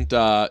isn't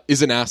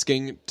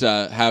asking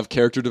to have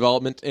character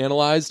development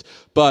analyzed,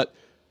 but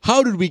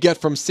how did we get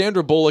from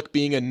Sandra Bullock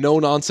being a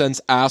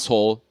no-nonsense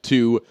asshole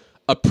to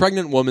a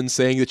pregnant woman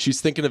saying that she's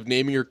thinking of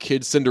naming her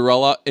kid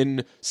Cinderella,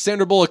 and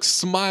Sandra Bullock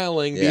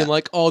smiling, being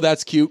like, "Oh,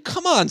 that's cute."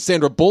 Come on,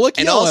 Sandra Bullock,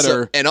 yell at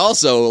her. And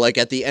also, like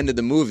at the end of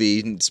the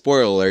movie,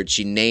 spoiler alert,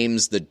 she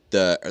names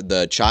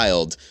the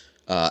child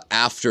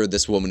after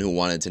this woman who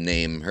wanted to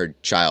name her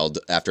child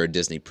after a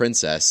Disney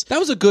princess. That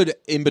was a good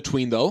in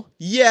between, though.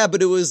 Yeah,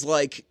 but it was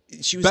like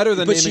she was Better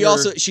than But naming she her-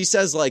 also she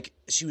says like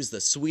she was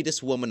the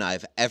sweetest woman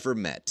I've ever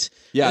met.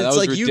 Yeah, and that it's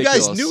was like ridiculous.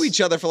 you guys knew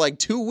each other for like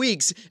 2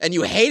 weeks and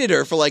you hated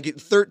her for like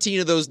 13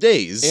 of those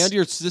days. And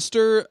your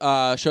sister,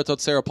 shouts out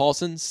Sarah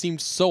Paulson,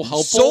 seemed so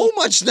helpful. so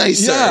much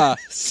nicer. Yeah.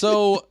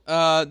 So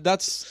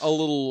that's a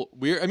little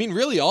weird. I mean,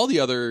 really, all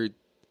the other.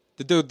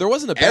 There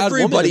wasn't a bad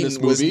Everybody woman in this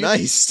was movie.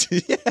 nice.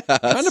 Yeah.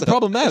 Kind of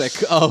problematic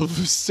of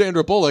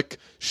Sandra Bullock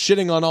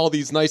shitting on all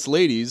these nice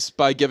ladies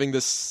by giving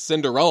this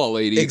Cinderella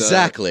lady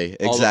Exactly.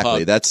 all the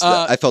pub. That's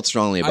I felt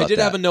strongly about that. I did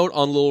have a note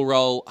on Lil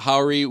Rel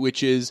Howery,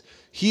 which is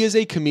he is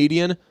a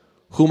comedian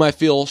whom I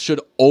feel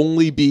should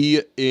only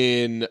be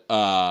in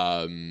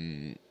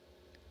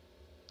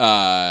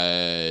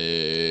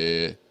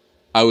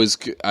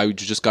I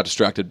just got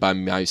distracted by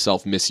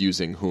myself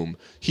misusing whom.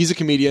 He's a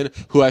comedian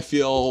who I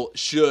feel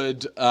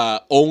should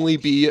only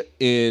be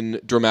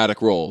in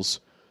dramatic roles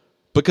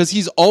because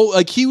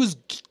he was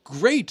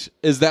great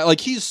as that.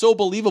 Like he's so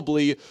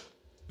believably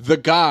the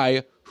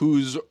guy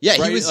who's he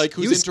who's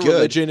into good.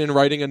 religion and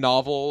writing a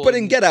novel. But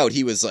in Get Out,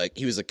 he was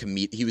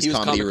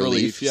comedy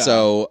relief. yeah.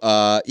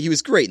 So he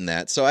was great in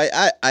that. So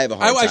I have a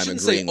hard time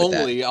shouldn't agreeing say with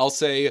only. that. I'll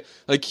say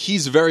like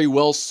he's very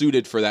well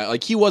suited for that.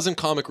 Like he wasn't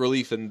comic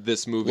relief in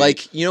this movie.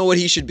 Like, you know what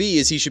he should be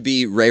is he should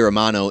be Ray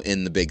Romano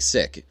in The Big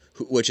Sick,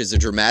 which is a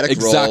dramatic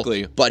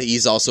Exactly. role, but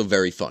he's also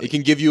very funny. he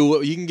can give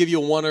you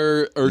one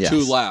or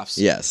two laughs.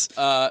 Yes.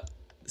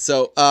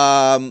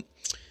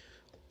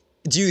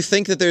 Do you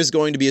think that there's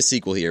going to be a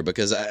sequel here?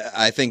 Because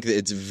I think that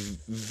it's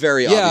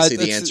very obviously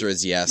the answer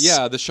is yes.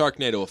 Yeah, the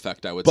Sharknado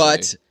effect, I would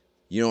But say.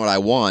 you know what I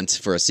want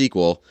for a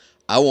sequel?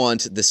 I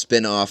want the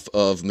spin-off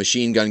of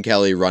Machine Gun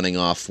Kelly running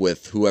off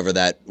with whoever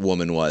that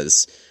woman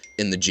was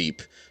in the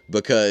Jeep.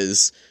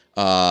 Because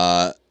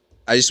I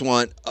just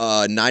want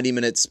a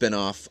 90-minute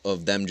spin-off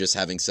of them just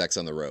having sex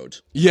on the road.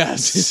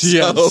 Yes,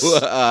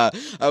 I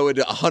would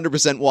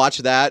 100% watch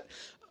that.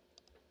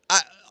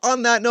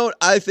 On that note,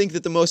 I think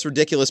that the most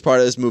ridiculous part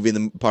of this movie,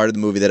 the part of the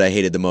movie that I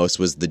hated the most,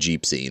 was the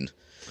Jeep scene,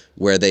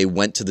 where they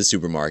went to the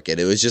supermarket.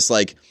 It was just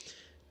like,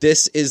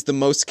 this is the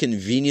most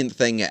convenient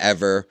thing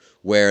ever,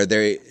 where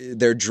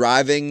they're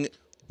driving.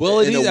 Well,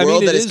 it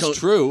is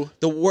true.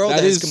 The world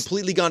that has is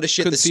completely gone to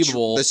shit.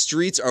 conceivable. The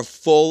streets are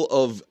full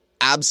of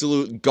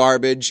absolute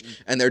garbage,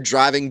 and they're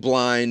driving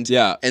blind.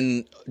 Yeah.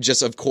 And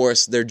just, of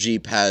course, their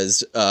Jeep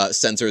has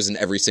sensors in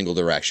every single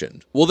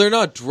direction. Well, they're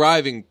not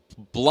driving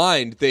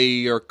blind.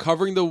 They are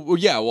covering the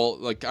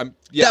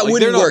that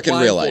wouldn't work in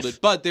real life.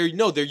 But they're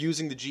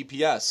using the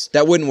GPS.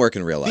 That wouldn't work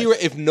in real life.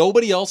 If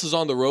nobody else is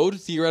on the road,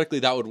 theoretically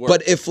that would work.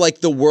 But if like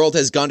the world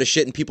has gone to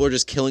shit and people are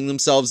just killing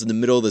themselves in the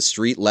middle of the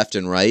street, left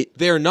and right,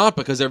 they're not,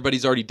 because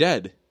everybody's already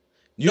dead.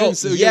 When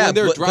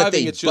they're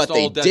driving, it's just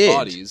all dead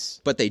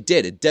bodies. But they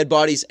did. Dead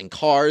bodies and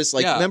cars.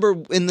 Like,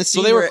 remember in the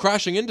scene? So they were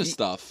crashing into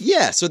stuff.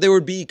 Yeah, so there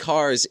would be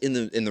cars in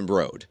the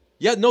road.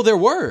 Yeah, no, there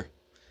were.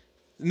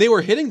 And they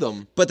were hitting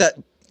them. But that,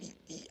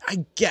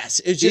 I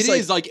guess, it's just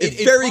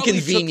it's very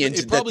convenient.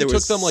 It probably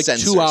took them like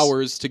sensors. 2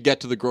 hours to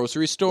get to the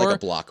grocery store. Like a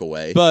block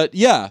away. But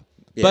yeah.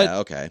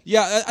 Okay.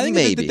 Yeah, I think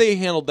that they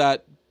handled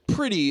that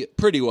pretty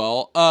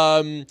well.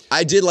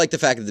 I did like the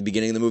fact at the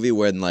beginning of the movie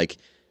when like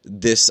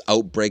this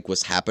outbreak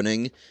was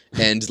happening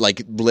and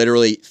like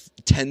literally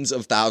tens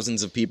of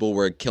thousands of people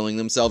were killing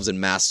themselves in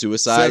mass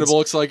suicides. Sandra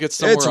Bullock's like, it's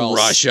somewhere else.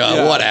 It's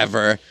Russia,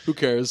 whatever. Who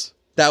cares?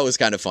 That was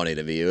kind of funny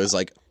to me. It was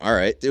like, all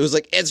right. It was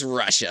like, it's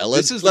Russia.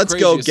 Let's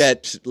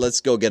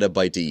go get a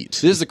bite to eat.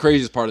 This is the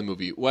craziest part of the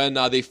movie when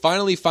they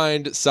finally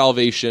find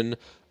salvation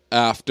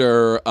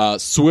after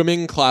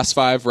swimming Class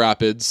 5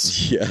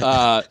 rapids.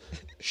 Yeah.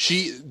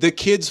 The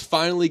kids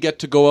finally get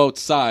to go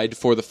outside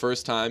for the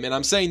first time, and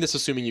I'm saying this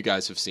assuming you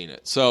guys have seen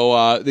it.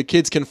 So the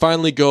kids can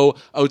finally go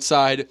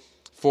outside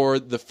for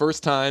the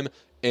first time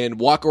and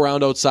walk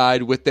around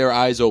outside with their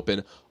eyes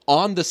open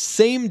on the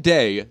same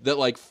day that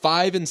like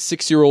 5 and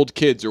 6 year old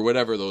kids or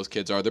whatever those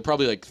kids are. They're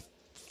probably like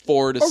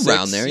 4 to 6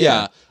 around there.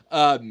 Yeah.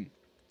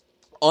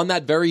 On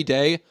that very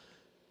day,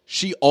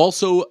 she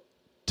also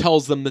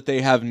tells them that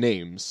they have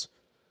names.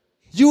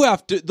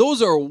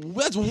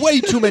 That's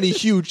way too many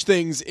huge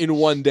things in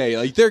one day.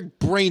 Like their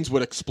brains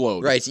would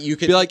explode. Right. You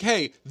could be like,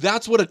 hey,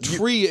 that's what a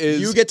tree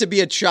is. You get to be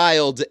a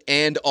child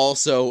and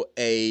also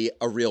a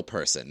real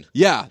person.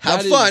 Yeah.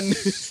 Have fun.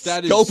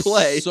 That is Go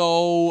play.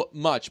 So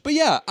much. But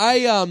yeah,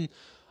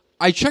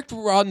 I checked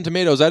Rotten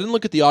Tomatoes. I didn't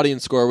look at the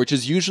audience score, which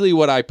is usually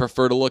what I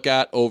prefer to look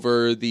at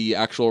over the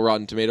actual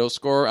Rotten Tomatoes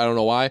score. I don't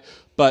know why.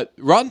 But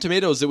Rotten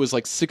Tomatoes, it was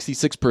like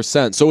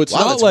 66%. So it's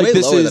not like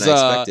this is.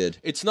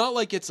 It's not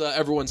like it's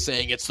everyone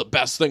saying it's the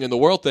best thing in the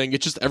world thing.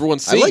 It's just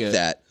everyone's seeing it.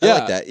 I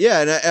like that. Yeah,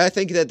 and I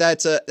think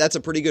that's a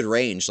pretty good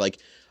range. Like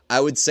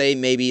I would say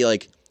maybe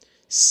like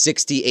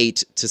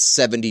 68 to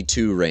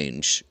 72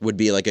 range would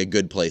be like a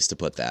good place to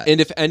put that.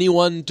 And if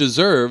anyone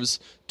deserves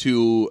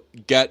to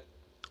get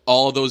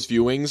all of those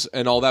viewings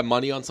and all that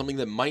money on something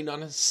that might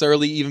not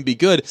necessarily even be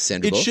good,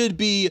 it should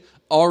be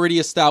already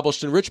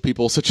established and rich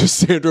people such as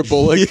Sandra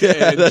Bullock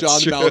and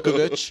John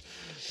Malkovich.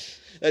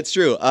 That's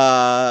true.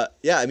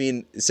 Yeah, I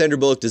mean, Sandra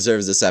Bullock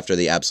deserves this after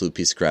the absolute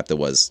piece of crap that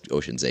was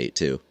Ocean's 8,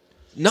 too.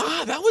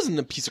 Nah, that wasn't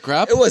a piece of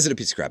crap. It wasn't a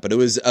piece of crap, but it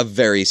was a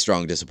very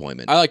strong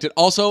disappointment. I liked it.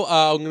 Also,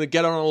 I'm going to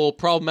get on a little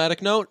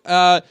problematic note.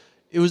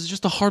 It was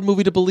just a hard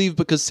movie to believe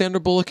because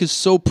Sandra Bullock is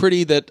so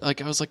pretty that like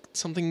I was like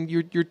something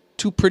you're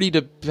too pretty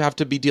to have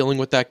to be dealing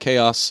with that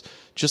chaos.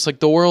 Just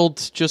like the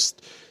world,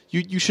 just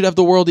you should have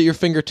the world at your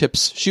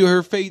fingertips.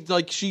 Her face,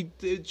 like she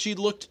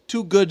looked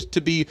too good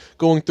to be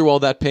going through all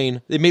that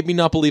pain. It made me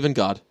not believe in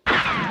God.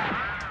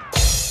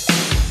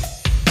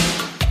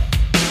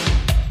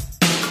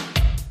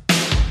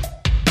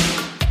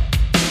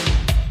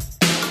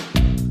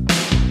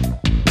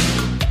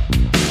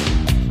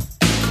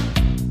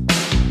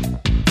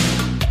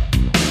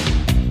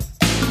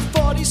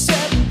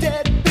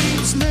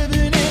 Deadbeats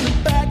living in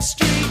a back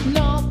street,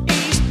 north,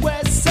 east,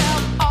 west,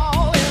 south.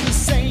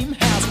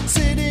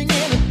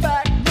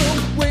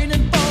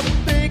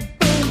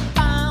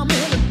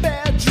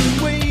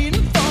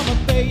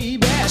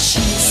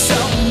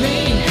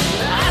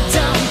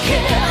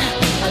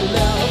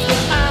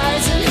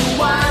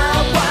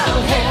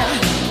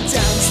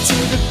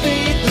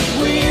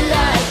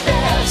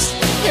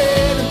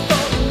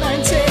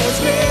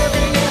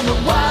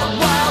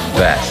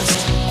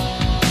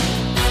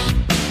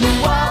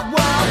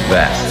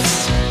 that.